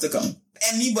strong enough to come.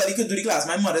 Anybody could do the class.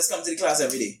 My mother's come to the class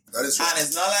every day. That is true. And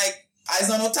it's not like, it's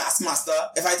not no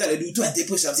taskmaster. If I tell you do 20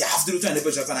 push-ups, you have to do 20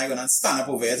 push-ups and I'm going to stand up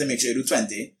over here to make sure you do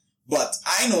 20. But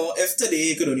I know if today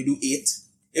you could only do 8,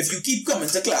 if you keep coming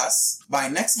to class, by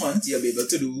next month you'll be able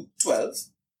to do 12.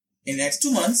 In the next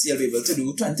 2 months, you'll be able to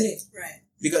do 20. Right.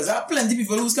 Because there are plenty of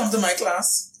people who's come to my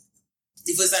class.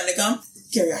 The first time they come,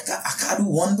 Kerrie, I can't do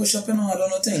 1 push-up, I don't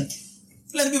know thing.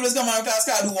 Plenty of people who's come to my class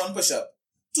can't do 1 push-up.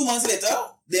 2 months later,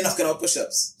 they're knocking out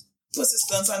push-ups.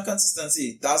 Persistence and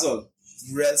consistency. That's all.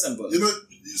 Real simple. You know,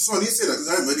 it's funny you say that because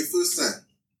I remember the first time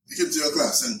I came to your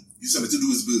class and you said me to do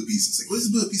his burpees. I was like, what is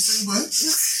burpees thing, boy?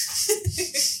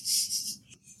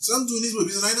 So I'm doing these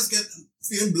burpees and I just get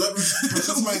feeling blood rush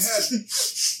to my head.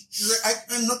 He's like,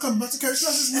 I'm not coming back to Kerrie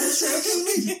classes, man. It's trying to kill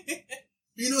me.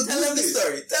 You know, Tell them the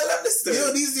story. You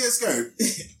know, these days, Kerrie,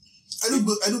 I do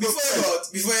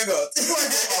Before you go out.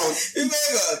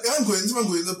 I'm going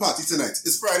to the party tonight.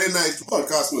 It's Friday night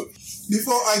podcast work.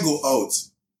 Before I go out,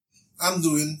 I'm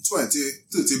doing 20,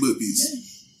 30 burpees.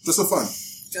 Just for fun.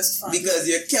 Just fun. Because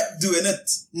you kept doing it.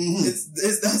 Mm-hmm.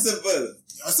 It's that simple.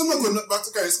 I'm still not going back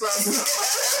to Kerrie's class.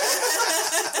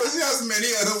 Because she has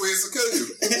many other ways to kill you.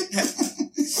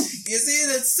 You see,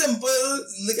 it's simple.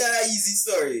 Look at that easy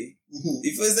story. Mm-hmm.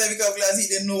 The first time we come to class, he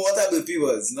didn't know what a burpee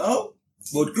was. No?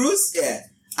 Boat cruise? Yeah.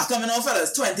 I come in now,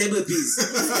 fellas, 20 burpees.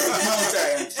 Now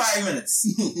try 5 minutes.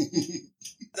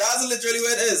 That's literally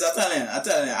what it is. I'm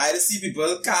telling you. I just see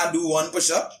people can't do 1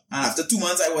 push-up, and after 2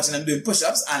 months, I watching them doing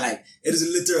push-ups, and like, it is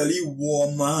literally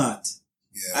warm my heart.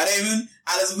 Yeah.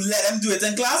 I just let them do it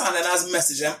in class, and then I just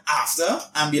message them after,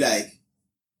 and be like,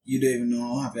 you don't even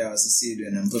know how happy I was to see you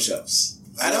doing them push-ups.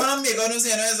 I don't want to make no sense,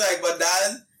 it's like, but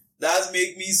that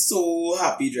make me so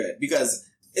happy, Dread, because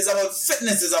it's about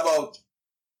fitness, it's about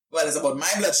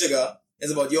my blood sugar,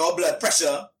 it's about your blood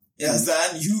pressure, you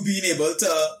understand? You being able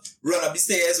to run up the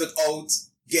stairs without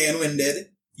getting winded,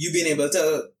 you being able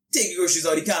to take your groceries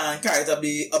out the can, carry it up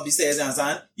the stairs, you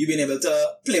understand? You being able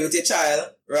to play with your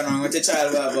child, run around with your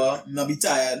child, whatever, not be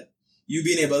tired, you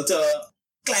being able to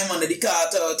climb under the car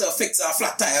to fix a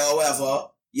flat tire or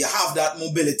whatever, you have that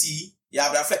mobility, you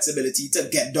have that flexibility to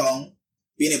get down,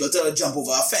 being able to jump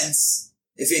over a fence,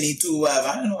 If you need to, whatever,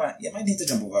 I don't know, you might need to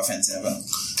jump over a fence, you never know.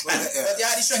 But you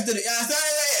have the strength to do it.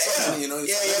 You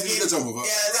need to jump over.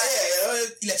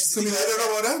 Electricity. So, I don't know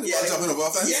about that. You're jumping over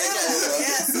a fence?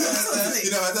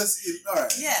 You know, that's all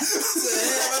right. Yeah.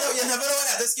 So, you never know when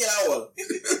at the scale at all.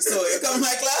 So, you come to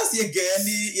my class, you get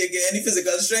the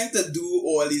physical strength to do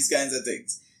all these kinds of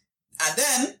things. And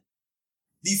then,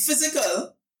 the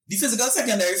physical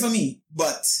secondary for me,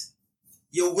 but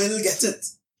you will get it.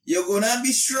 You're gonna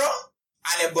be strong,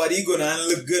 and your body gonna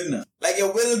look good now. Like, you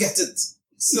will get it.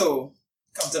 So,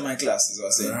 come to my class, is what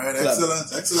I'm saying. All right,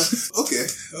 excellent.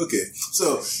 Okay.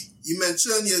 So, you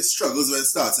mentioned your struggles when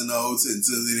starting out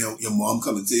into your mom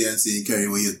coming to you and saying, Kerrie,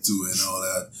 what you do and all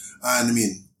that. And I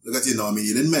mean, look at you now. I mean,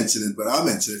 you didn't mention it, but I'll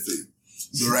mention it for you.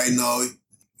 So right now,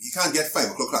 you can't get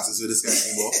 5 o'clock classes with this guy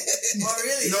anymore. Oh,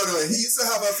 really? No. He used to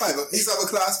have a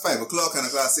class 5 o'clock and a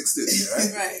class 6:30,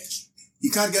 right? Right. You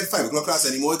can't get 5 o'clock class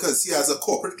anymore because he has a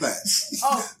corporate client.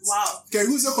 Oh, wow. Kerrie,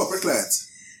 who's your corporate client?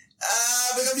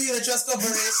 Because the Unit Trust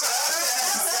Corporation.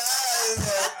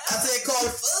 I say called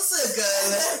Full Circle.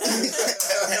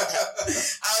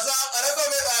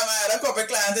 Other corporate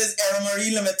client is Aero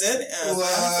Marine Limited. For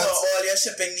all your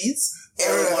shipping needs.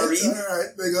 Aero Marine. All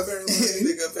right. Big up Aero Marine.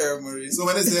 Big up Aero Marine. So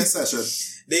when is their session?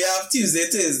 They have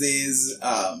Thursdays,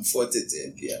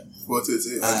 4:30 p.m.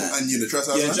 4:30. And Unit Trust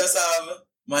have Unit Trust have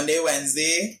Monday,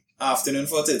 Wednesday, afternoon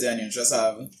 4:30, and Unit Trust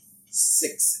have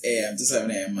 6 a.m. to 7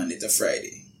 a.m. Monday to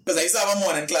Friday. Because I used to have a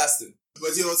morning class too.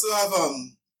 But you also have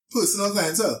personal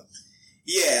clientele.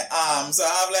 Yeah, so I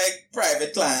have like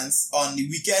private clients on the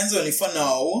weekends only for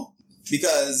now.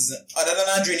 Because other than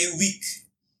that, during the week,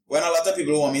 when a lot of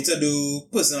people want me to do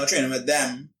personal training with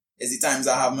them, is the times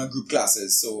I have my group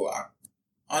classes. So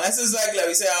unless it's like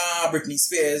we say, Britney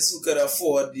Spears, who could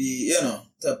afford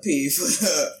to pay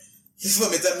for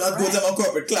me to not go to my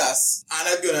corporate class, I'm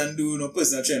not gonna do no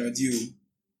personal training with you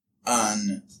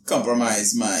and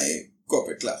compromise my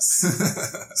corporate class.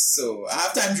 So I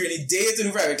have time during the day to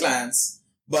do private clients,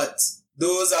 but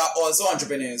those are also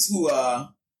entrepreneurs who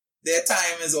their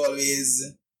time is always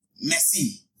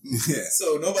messy. Yeah.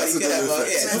 So nobody could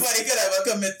ever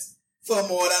commit for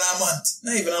more than a month.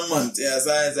 Not even a month. Yeah,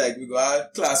 so it's like we go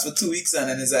out class for 2 weeks and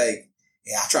then it's like,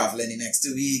 I travel in the next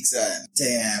 2 weeks and I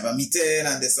have a meeting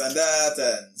and this and that.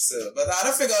 And so, but I had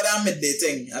to figure out that midday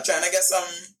thing. I'm trying to get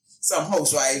some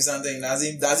housewives and things.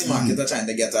 That's the market I'm trying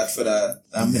to get at for that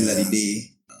middle of the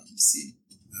day. See.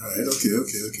 All right.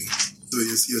 Okay. So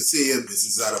you're saying this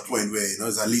is at a point where,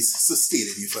 it's at least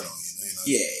sustaining you for now,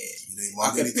 Yeah.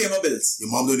 I can pay my bills. Your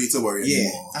mom don't need to worry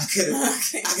anymore. I can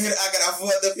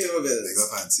afford to pay my bills. They got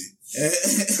fancy.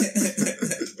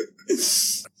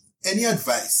 Any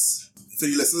advice for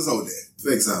your listeners out there?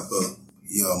 For example,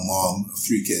 your mom,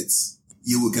 3 kids,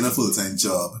 you work in a full-time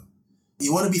job.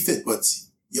 You want to be fit, but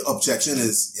your objection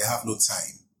is you have no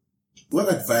time.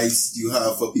 What advice do you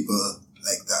have for people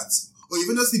like that? Or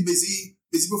even just the busy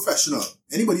professional.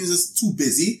 Anybody who's just too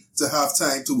busy to have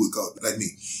time to work out, like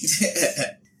me.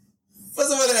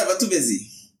 First of all, they're never too busy.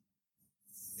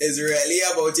 It's really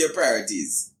about your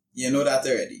priorities. You know that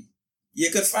already. You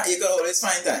could always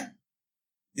find time.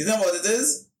 You know what it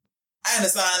is? I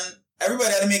understand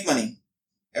everybody had to make money.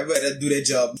 Everybody had to do their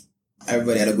job.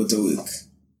 Everybody had to go to work.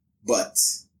 But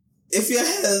if your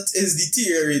health is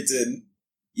deteriorating,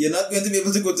 you're not going to be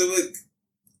able to go to work.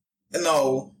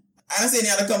 No. I'm not saying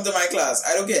you have to come to my class.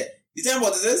 I don't care. The thing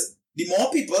about it is, the more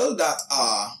people that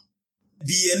are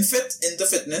being fit into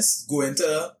fitness, go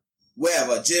into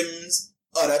wherever, gyms,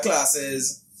 other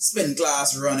classes, spin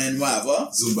class, running,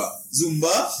 whatever. Zumba.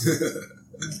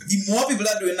 The more people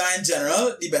are doing that in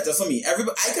general, the better for me.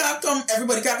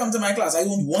 Everybody can't come to my class. I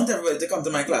don't want everybody to come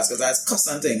to my class because that's a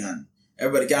custom thing and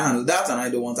everybody can handle that and I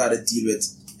don't want her to deal with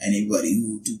anybody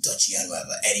who too touchy and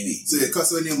whatever. Anyway. So you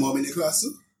cuss when your mom in the class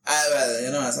too?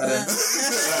 That's how I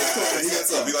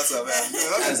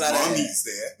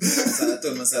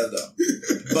told myself down.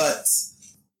 But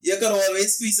you can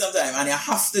always squeeze some time and you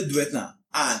have to do it now.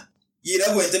 And you're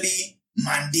either going to be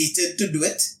mandated to do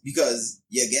it because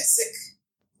you get sick,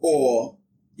 or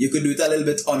you could do it a little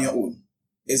bit on your own.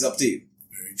 It's up to you.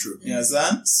 Very true. You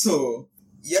understand? So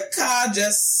you can't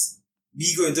just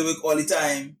be going to work all the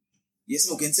time. You're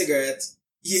smoking cigarette.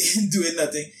 You ain't doing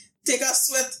nothing. Take a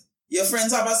sweat. Your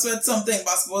friends have a sweat something,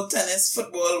 basketball, tennis,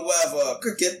 football, whatever,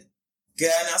 cricket.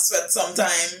 Get in a sweat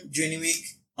sometime during the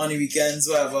week, on the weekends,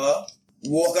 whatever.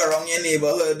 Walk around your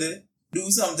neighborhood.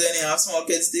 Do something. You have small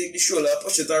kids, take the stroller,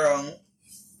 push it around.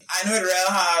 I know it's real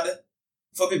hard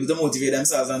for people to motivate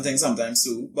themselves and things sometimes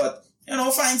too. But,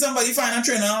 find somebody, find a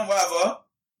trainer, whatever.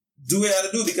 Do what you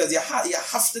have to do because you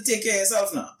have to take care of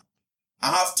yourself now.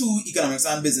 I have 2 economics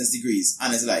and business degrees.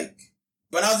 And it's like,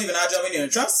 when I was even at job in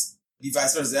Unit Trust, the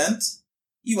vice president,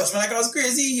 he watched me like I was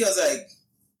crazy. He was like,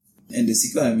 in this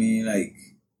economy, like,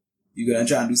 you gonna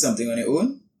try and do something on your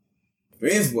own?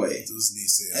 Brave boy. Those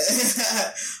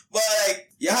naysayers. But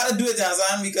like, you had to do it,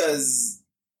 Tanzan, because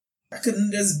I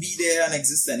couldn't just be there and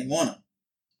exist anymore.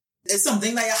 It's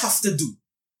something that you have to do.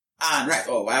 And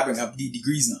why I bring up the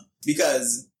degrees now?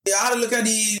 Because you have to look at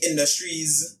the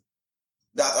industries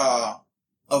that are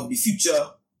of the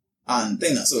future and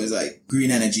things. So it's like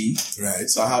green energy. Right.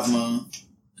 So I have my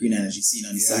green energy scene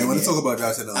on the side. I want to talk about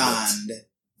that in a bit. And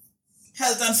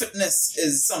health and fitness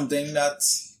is something that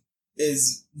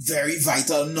is very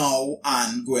vital now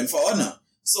and going forward now.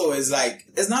 So it's like,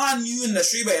 it's not a new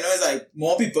industry, but it's like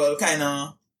more people kind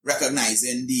of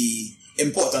recognizing the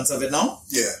importance of it now.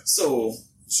 Yeah. So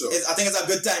sure. I think it's a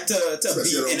good time to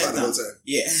be in it now.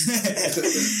 Yeah.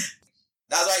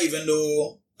 That's why even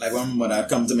though, like when my dad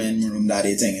come to me in my room that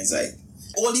day thing, it's like,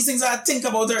 all these things I think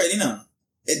about already now.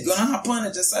 It's gonna happen.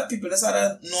 It's just that people just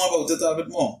gotta know about it a little bit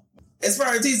more. Its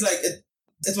priorities, like,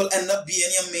 it will end up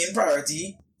being your main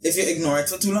priority if you ignore it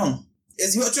for too long.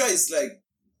 It's your choice, like,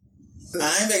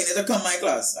 I ain't begging you to come my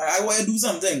class. I want you to do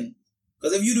something.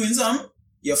 Because if you're doing something,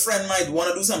 your friend might want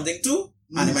to do something too,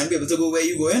 and they might be able to go where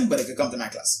you going, but they can come to my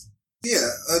class. Yeah,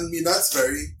 I mean, that's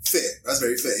very fair. That's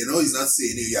very fair. You know, he's not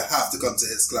saying you have to come to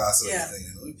his class or anything,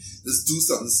 you know. Just do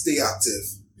something, stay active,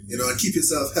 you know, and keep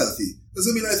yourself healthy. Because,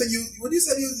 I mean, I think when you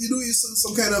said you do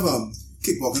some kind of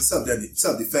kickboxing,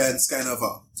 self-defense kind of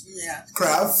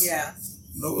craft. Yeah.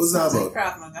 What was that about?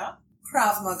 Krav Maga.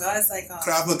 Krav Maga is like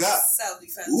Krav Maga.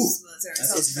 Self-defense, military It's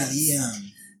self-defense.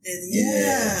 really,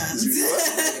 It's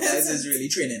really guys is really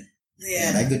training.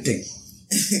 Yeah. Like good thing.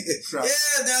 Yeah,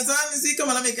 that's why you see, come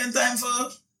on, I'm making time for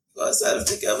yourself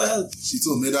to take care of health. She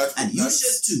told me that. And you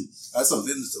should too. That's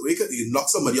something. You knock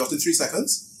somebody off in 3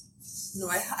 seconds. No,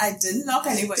 I didn't knock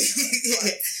anybody.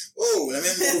 Oh, let me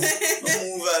move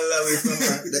away from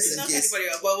her. Just in case.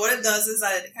 But what it does is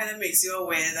that it kind of makes you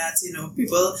aware that, you know,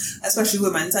 people, especially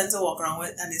women, tend to walk around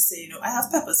with and they say, you know, I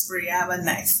have pepper spray, I have a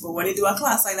knife. But when you do a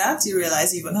class like that, you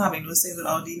realize even having those things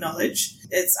without the knowledge,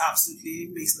 it's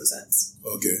absolutely makes no sense.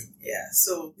 Okay. Yeah.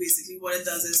 So basically what it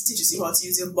does is teaches you how to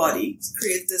use your body to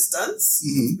create distance,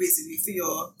 basically for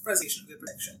your preservation of your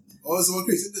protection. Also, what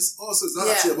creating this also is not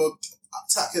actually about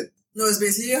attacking. No, it's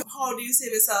basically how do you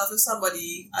save yourself if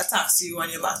somebody attacks you and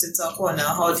you're backed into a corner?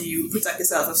 How do you protect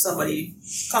yourself if somebody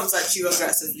comes at you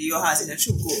aggressively or has in a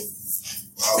chokehold?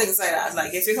 Wow. Things like that.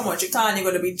 Like if you come out your car and you're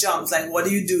going to be jumped, like what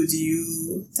do? Do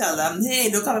you tell them, hey,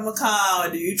 don't come in my car? Or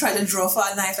do you try to draw for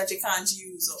a knife that you can't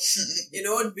use? Or, you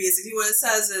know, basically what it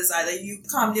says is either you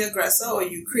calm the aggressor or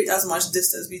you create as much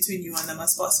distance between you and them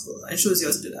as possible. And shows you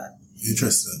how to do that.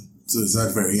 Interesting. So is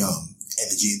that very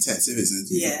energy intensive, is it?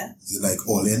 Yeah. Is it like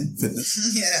all-in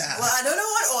fitness? Yeah. Well, I don't know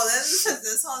what all-in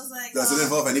fitness sounds like. Does it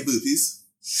involve any burpees?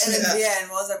 It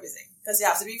involves everything. Because you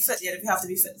have to be fit. Yeah, you have to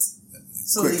be fit.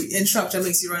 So quick. The instructor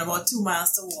makes you run about 2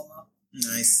 miles to warm up.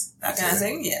 Nice. That kind of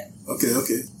thing, yeah. Okay.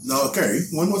 Now, Kerrie,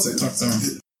 one more thing.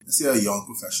 Let's say a young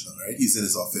professional, right? He's in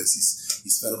his office.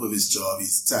 He's fed up with his job.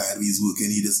 He's tired. He's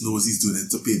working. He just knows he's doing it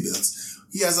to pay bills.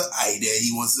 He has an idea.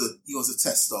 He wants to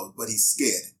test out, but he's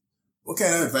scared. What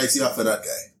kind of advice you have for that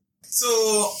guy? So,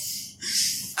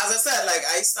 as I said, like,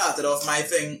 I started off my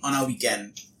thing on a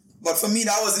weekend. But for me,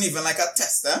 that wasn't even like a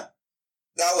test, eh?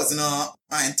 That wasn't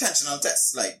an intentional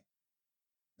test. Like,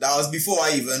 that was before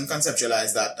I even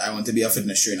conceptualized that I want to be a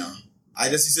fitness trainer. I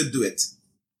just used to do it.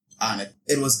 And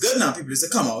it was good now. People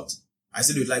used to come out. I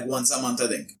used to do it like once a month, I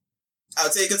think. I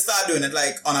would say you could start doing it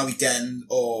like on a weekend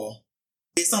or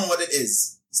based on what it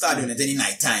is. Start doing it any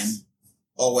nighttime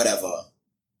or whatever.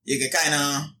 You can kind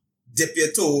of dip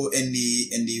your toe in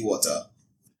the water.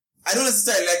 I don't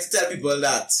necessarily like to tell people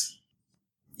that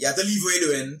you have to leave what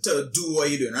you're doing to do what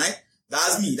you're doing, right?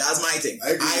 That's me. That's my thing.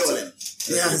 I all in.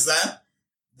 You understand?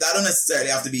 That don't necessarily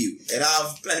have to be you. It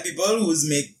have plenty of people who's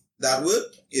make that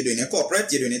work. You're doing your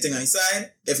corporate, you're doing your thing on the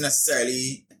side. If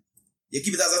necessarily, you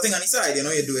keep it as a thing on the side. You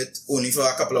know, you do it only for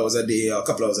a couple hours a day or a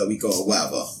couple hours a week or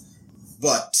whatever.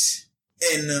 But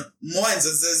in more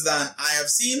instances than I have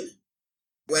seen,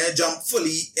 when you jump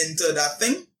fully into that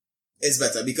thing, it's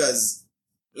better because,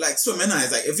 like swimming,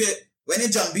 it's like when you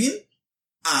jump in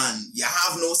and you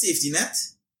have no safety net,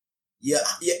 you're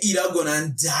either gonna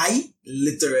die,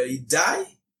 literally die,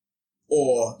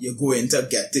 or you're going to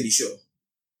get to the shore.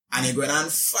 And you're gonna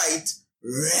fight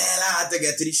real hard to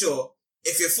get to the shore.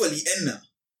 If you're fully in now,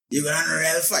 you're gonna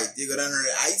real fight.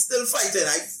 I still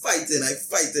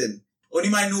fighting. Only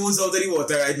my nose out of the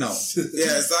water right now. You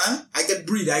understand? I can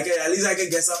breathe. At least I can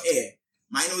get some air.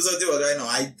 My nose out of the water right now.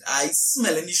 I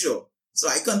smell in the shore. So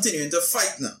I continue to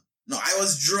fight now. No, I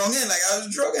was drunken.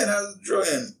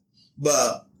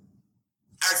 But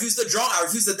I refused to drunk. I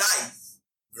refused to die.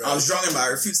 Right. I was drunken, but I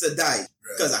refused to die.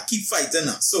 Because I keep fighting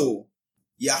now. So,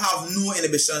 you have no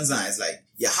inhibitions now. It's like,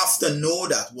 you have to know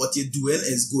that what you're doing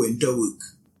is going to work.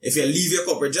 If you leave your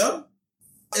corporate job,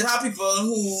 it have people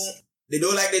who, they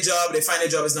don't like their job, they find their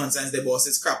job is nonsense, their boss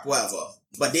is crap, whatever.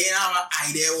 But they don't have an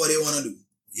idea what they want to do.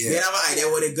 Yeah. They don't have an idea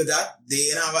what they're good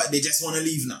at. They just want to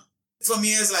leave now. For me,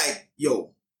 it's like,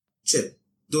 yo, chill.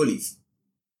 Don't leave.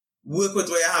 Work with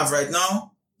what you have right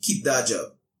now. Keep that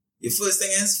job. Your first thing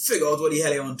is, figure out what the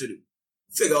hell you want to do.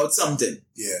 Figure out something.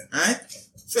 Yeah. Right?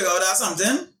 Figure out that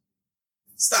something.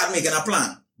 Start making a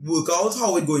plan. Work out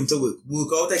how it's going to work. Work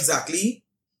out exactly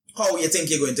how you think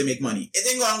you're going to make money. It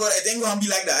ain't going to be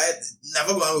like that. It's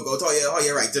never going to work out how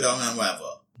you write it down and whatever.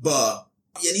 But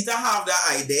you need to have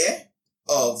that idea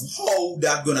of how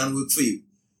that's going to work for you.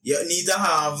 You need to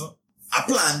have a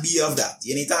plan B of that.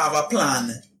 You need to have a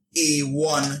plan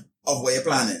A1 of what your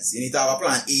plan is. You need to have a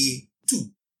plan A2.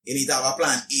 You need to have a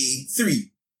plan A3.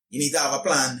 You need to have a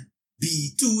plan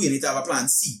B2. You need to have a plan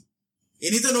C.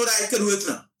 You need to know that it could work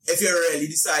now. If you really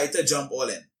decide to jump all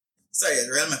in. Sorry, it's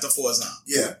real metaphors now.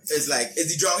 Yeah. It's like,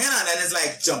 it's the drowning and then it's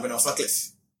like jumping off a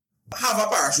cliff. Have a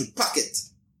parachute, pack it.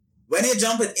 When you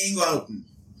jump, it ain't going to open.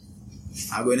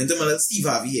 I'm going into my little Steve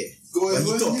Harvey here. But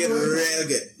he talking real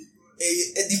good.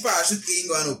 The parachute ain't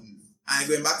going to open. And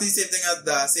going back to the same thing as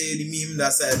that, say the meme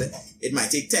that said it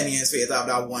might take 10 years for you to have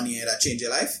that 1 year that change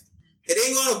your life. It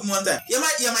ain't going to open one time. You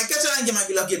might catch it and you might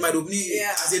be lucky it might open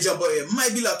as you jump out. You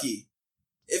might be lucky.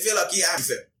 If you're lucky, I'm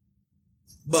fair.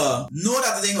 But know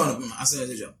that it ain't going to open as soon as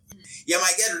you jump. You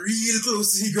might get real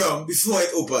close to the ground before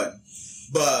it open.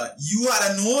 But you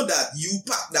gotta know that you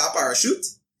packed that parachute.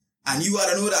 And you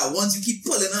gotta know that once you keep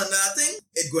pulling on that thing,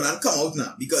 it's gonna come out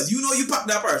now. Because you know you packed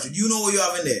that parachute. You know what you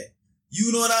have in there.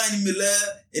 You know that in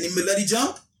the middle of the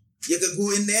jump, you can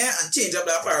go in there and change up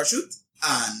that parachute.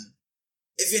 And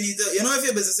if you need to, if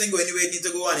your business ain't going anywhere, you need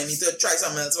to go and you need to try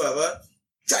something else, whatever.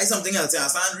 Try something else, you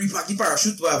understand? Repack the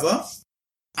parachute, whatever.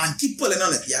 And keep pulling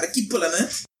on it. You gotta keep pulling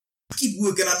it. Keep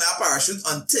working on that parachute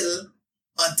until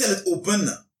it open.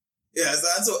 You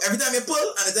understand? So every time you pull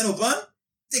and it then open,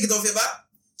 take it off your back,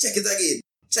 check it again.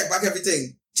 Check back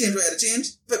everything. Change what you had to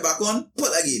change, put it back on, pull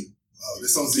again. Wow,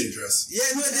 this sounds dangerous.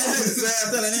 Yeah, no, it is.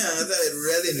 I'm telling you, it's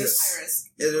real dangerous. It's high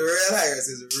risk. It's real high risk.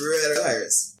 It's real high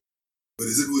risk. But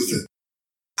is it worth it?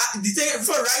 The thing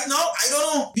for right now, I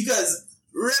don't know, because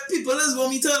people just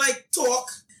want me to like talk,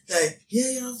 like,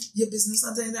 yeah, your business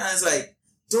and things, and it's like,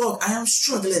 dog, I am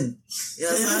struggling. You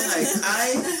understand?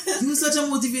 Like, you such a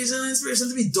motivation and inspiration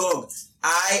to me, dog.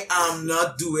 I am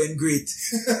not doing great.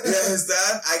 You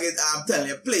understand? I'm telling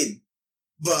you, plain.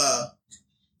 But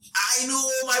I know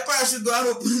my parachute going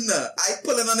to open now. I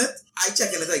pulling on it, I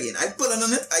checking it again. I pulling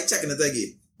on it, I checking it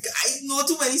again. I know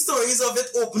too many stories of it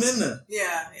opening now.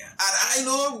 Yeah. And I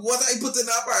know what I put in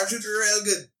that parachute real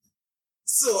good.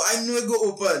 So I know it go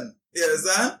open. You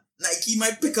understand? Nike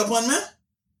might pick up on me.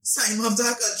 Sign me up to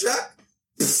a contract.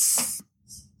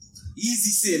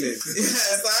 Easy sailing. You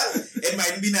understand? It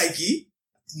might be Nike.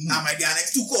 I might get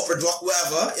next to corporate block,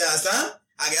 whatever. You understand?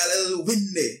 I get a little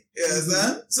wind there. You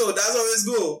understand? So that's how it's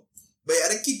go. But you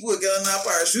gotta keep working on that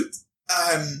parachute.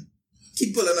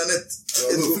 Keep pulling on it.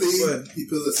 Hopefully,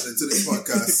 people listening to this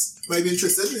podcast might be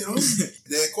interested,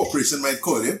 Their corporation might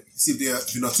call you, see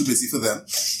if you're not too busy for them.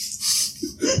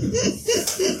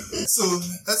 So,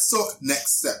 let's talk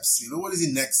next steps. What is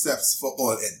the next steps for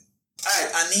All In?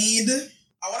 Alright,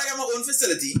 I want to get my own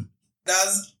facility.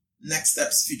 That's next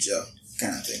steps future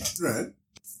kind of thing. Right.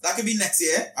 That could be next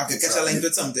year. I could catch a link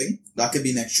with something. That could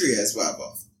be next 3 years,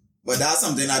 whatever. But that's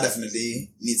something that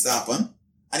definitely needs to happen.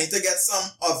 I need to get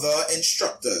some other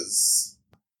instructors.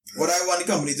 What I want the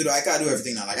company to do, I can't do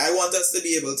everything now. Like, I want us to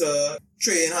be able to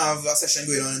train, have a session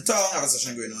going on in town, have a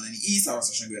session going on in the east, have a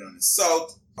session going on in the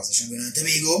south, have a session going on in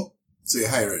Tobago. So you're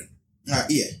hiring?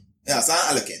 Yeah, so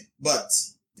I'm looking. But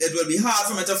it will be hard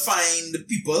for me to find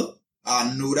people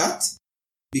and know that,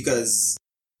 because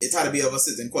it had to be of a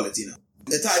certain quality now.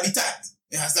 It had to be tight.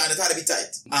 You understand? It had to be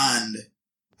tight. And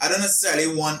I don't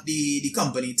necessarily want the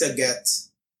company to get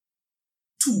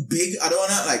too big. I don't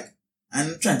want to,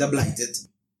 I'm trying to blight it.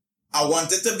 I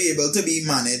want it to be able to be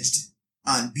managed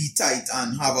and be tight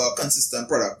and have a consistent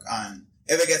product. And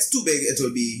if it gets too big, it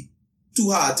will be too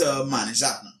hard to manage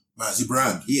that now. Manage the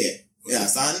brand. Yeah. Okay. You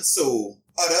understand? So,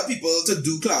 other people to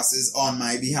do classes on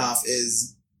my behalf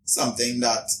is something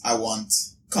that I want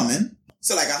coming.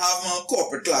 So, I have my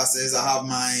corporate classes. I have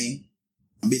my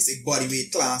basic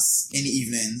bodyweight class in the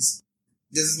evenings.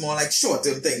 This is more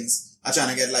short-term things. I'm trying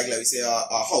to get, let me say,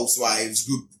 a housewives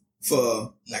group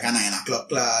for like a 9 o'clock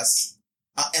class,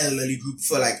 an elderly group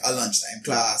for like a lunchtime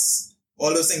class.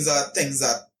 All those things are things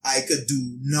that I could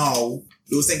do now.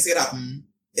 Those things could happen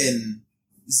in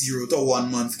 0 to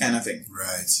 1 month kind of thing.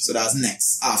 Right. So that's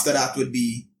next. After that would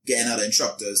be getting other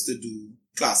instructors to do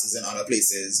classes in other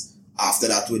places. After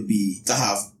that would be to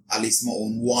have at least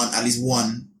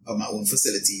one of my own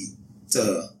facility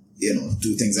to,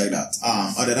 do things like that.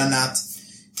 Other than that,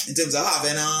 in terms of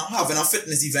having a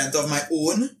fitness event of my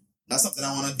own, that's something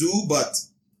I want to do. But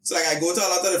so like I go to a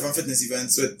lot of different fitness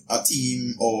events with a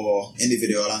team or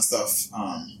individual and stuff.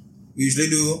 We usually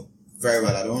do very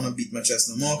well. I don't want to beat my chest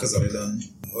no more because I've done.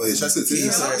 Oh, your chest is a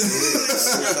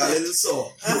little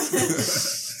sore.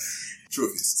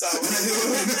 Trophies. So I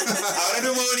want to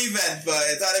do my own event, but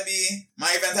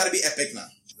my event had to be epic now.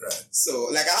 Right. So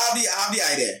like I have the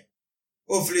idea.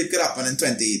 Hopefully it could happen in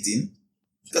 2018.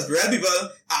 Because real people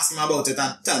ask me about it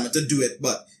and tell me to do it,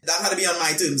 but that had to be on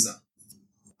my terms now.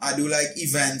 I do like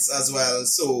events as well,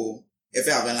 so if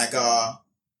you're having like a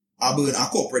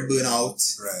corporate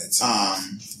burnout, right. I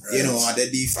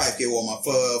did the 5K warm up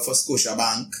for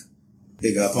Scotiabank,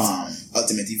 big up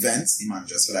Ultimate Events, the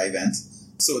managers for that event.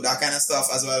 So that kind of stuff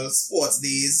as well, sports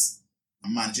days,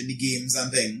 I'm managing the games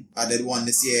and thing. I did one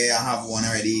this year, I have one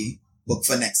already booked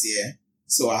for next year.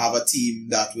 So I have a team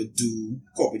that would do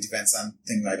corporate events and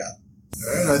things like that.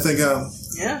 All right, I think,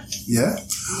 Yeah.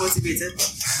 I'm motivated.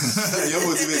 You're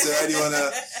motivated, right? You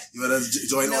wanna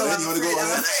join all in? You wanna go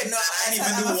all in? No, I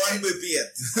didn't even do one burpee yet.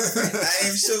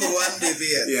 I am sure one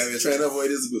burpee yet. Yeah, we're trying to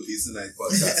avoid this burpees tonight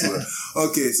podcast.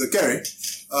 Okay, so Kerrie,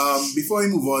 before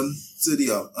we move on to the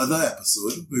other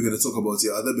episode, we're going to talk about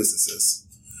your other businesses.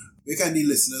 Where can the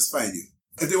listeners find you?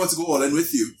 If they want to go all in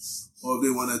with you, or if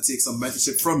they want to take some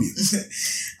mentorship from you.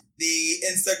 The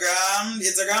Instagram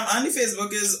and the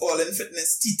Facebook is All In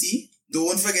Fitness TT.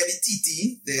 Don't forget the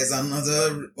TT. There's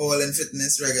another All In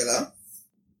Fitness regular.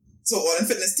 So All In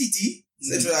Fitness TT.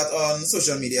 Search for that on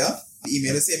social media. The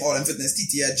email is same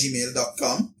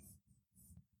allinfitnesst@gmail.com.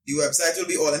 The website will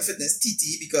be All In Fitness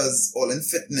TT because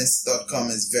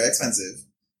allinfitness.com is very expensive.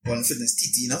 All In Fitness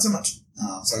TT, not so much.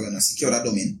 So I'm going to secure that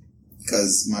domain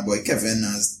because my boy Kevin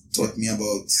has taught me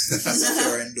about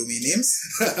securing domain names.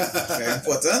 Very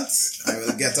important. I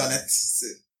will get on it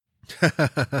soon.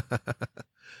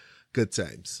 Good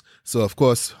times. So, of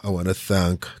course, I want to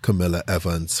thank Camilla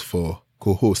Evans for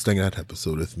co-hosting that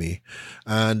episode with me.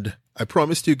 And I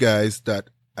promised you guys that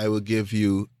I will give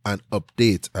you an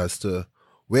update as to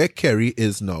where Kerrie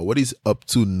is now, what he's up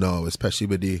to now, especially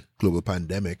with the global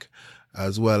pandemic,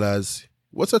 as well as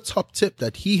what's a top tip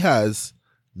that he has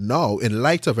now in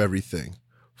light of everything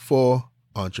for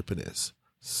entrepreneurs.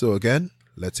 So again,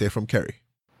 let's hear from Kerrie.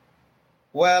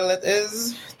 Well, it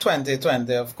is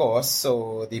 2020, of course,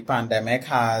 so the pandemic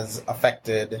has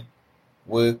affected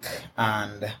work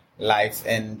and life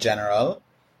in general.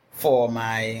 For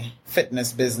my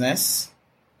fitness business,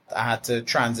 I had to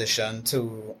transition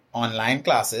to online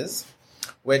classes,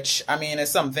 which, is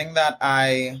something that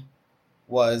I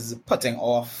was putting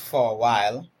off for a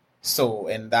while. So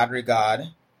in that regard,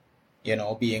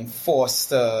 being forced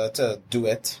to do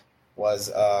it was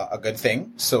a good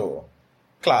thing. So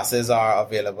classes are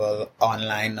available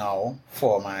online now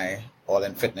for my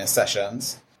all-in fitness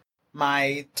sessions.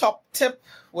 My top tip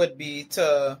would be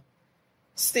to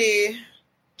stay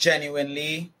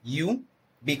genuinely you,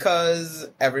 because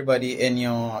everybody in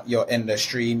your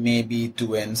industry may be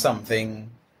doing something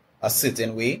a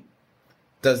certain way.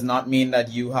 Does not mean that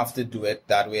you have to do it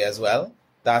that way as well.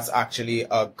 That's actually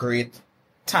a great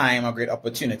time, a great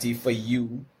opportunity for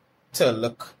you to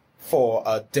look for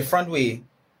a different way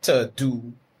to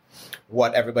do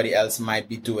what everybody else might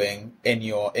be doing in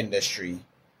your industry.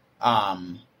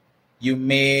 You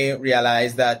may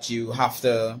realize that you have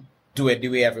to do it the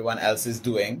way everyone else is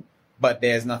doing, but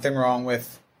there's nothing wrong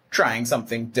with trying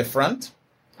something different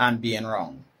and being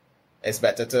wrong. It's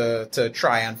better to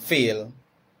try and fail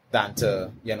than to,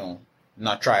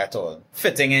 not try at all.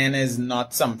 Fitting in is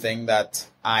not something that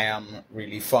I am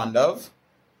really fond of.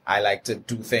 I like to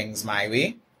do things my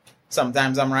way.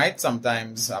 Sometimes I'm right,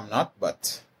 sometimes I'm not,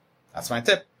 but that's my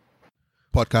tip.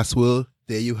 Podcast world,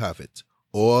 there you have it.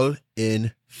 All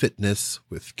in fitness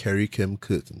with Kerrie-Kim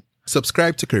Kirton.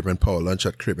 Subscribe to Caribbean Power Lunch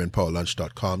at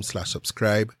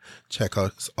caribbeanpowerlunch.com/subscribe. Check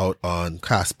us out on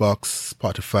Castbox,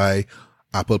 Spotify,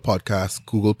 Apple Podcasts,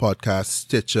 Google Podcasts,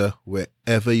 Stitcher,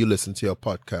 wherever you listen to your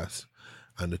podcast.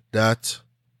 And with that,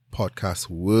 podcast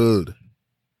world,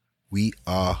 we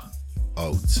are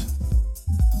out.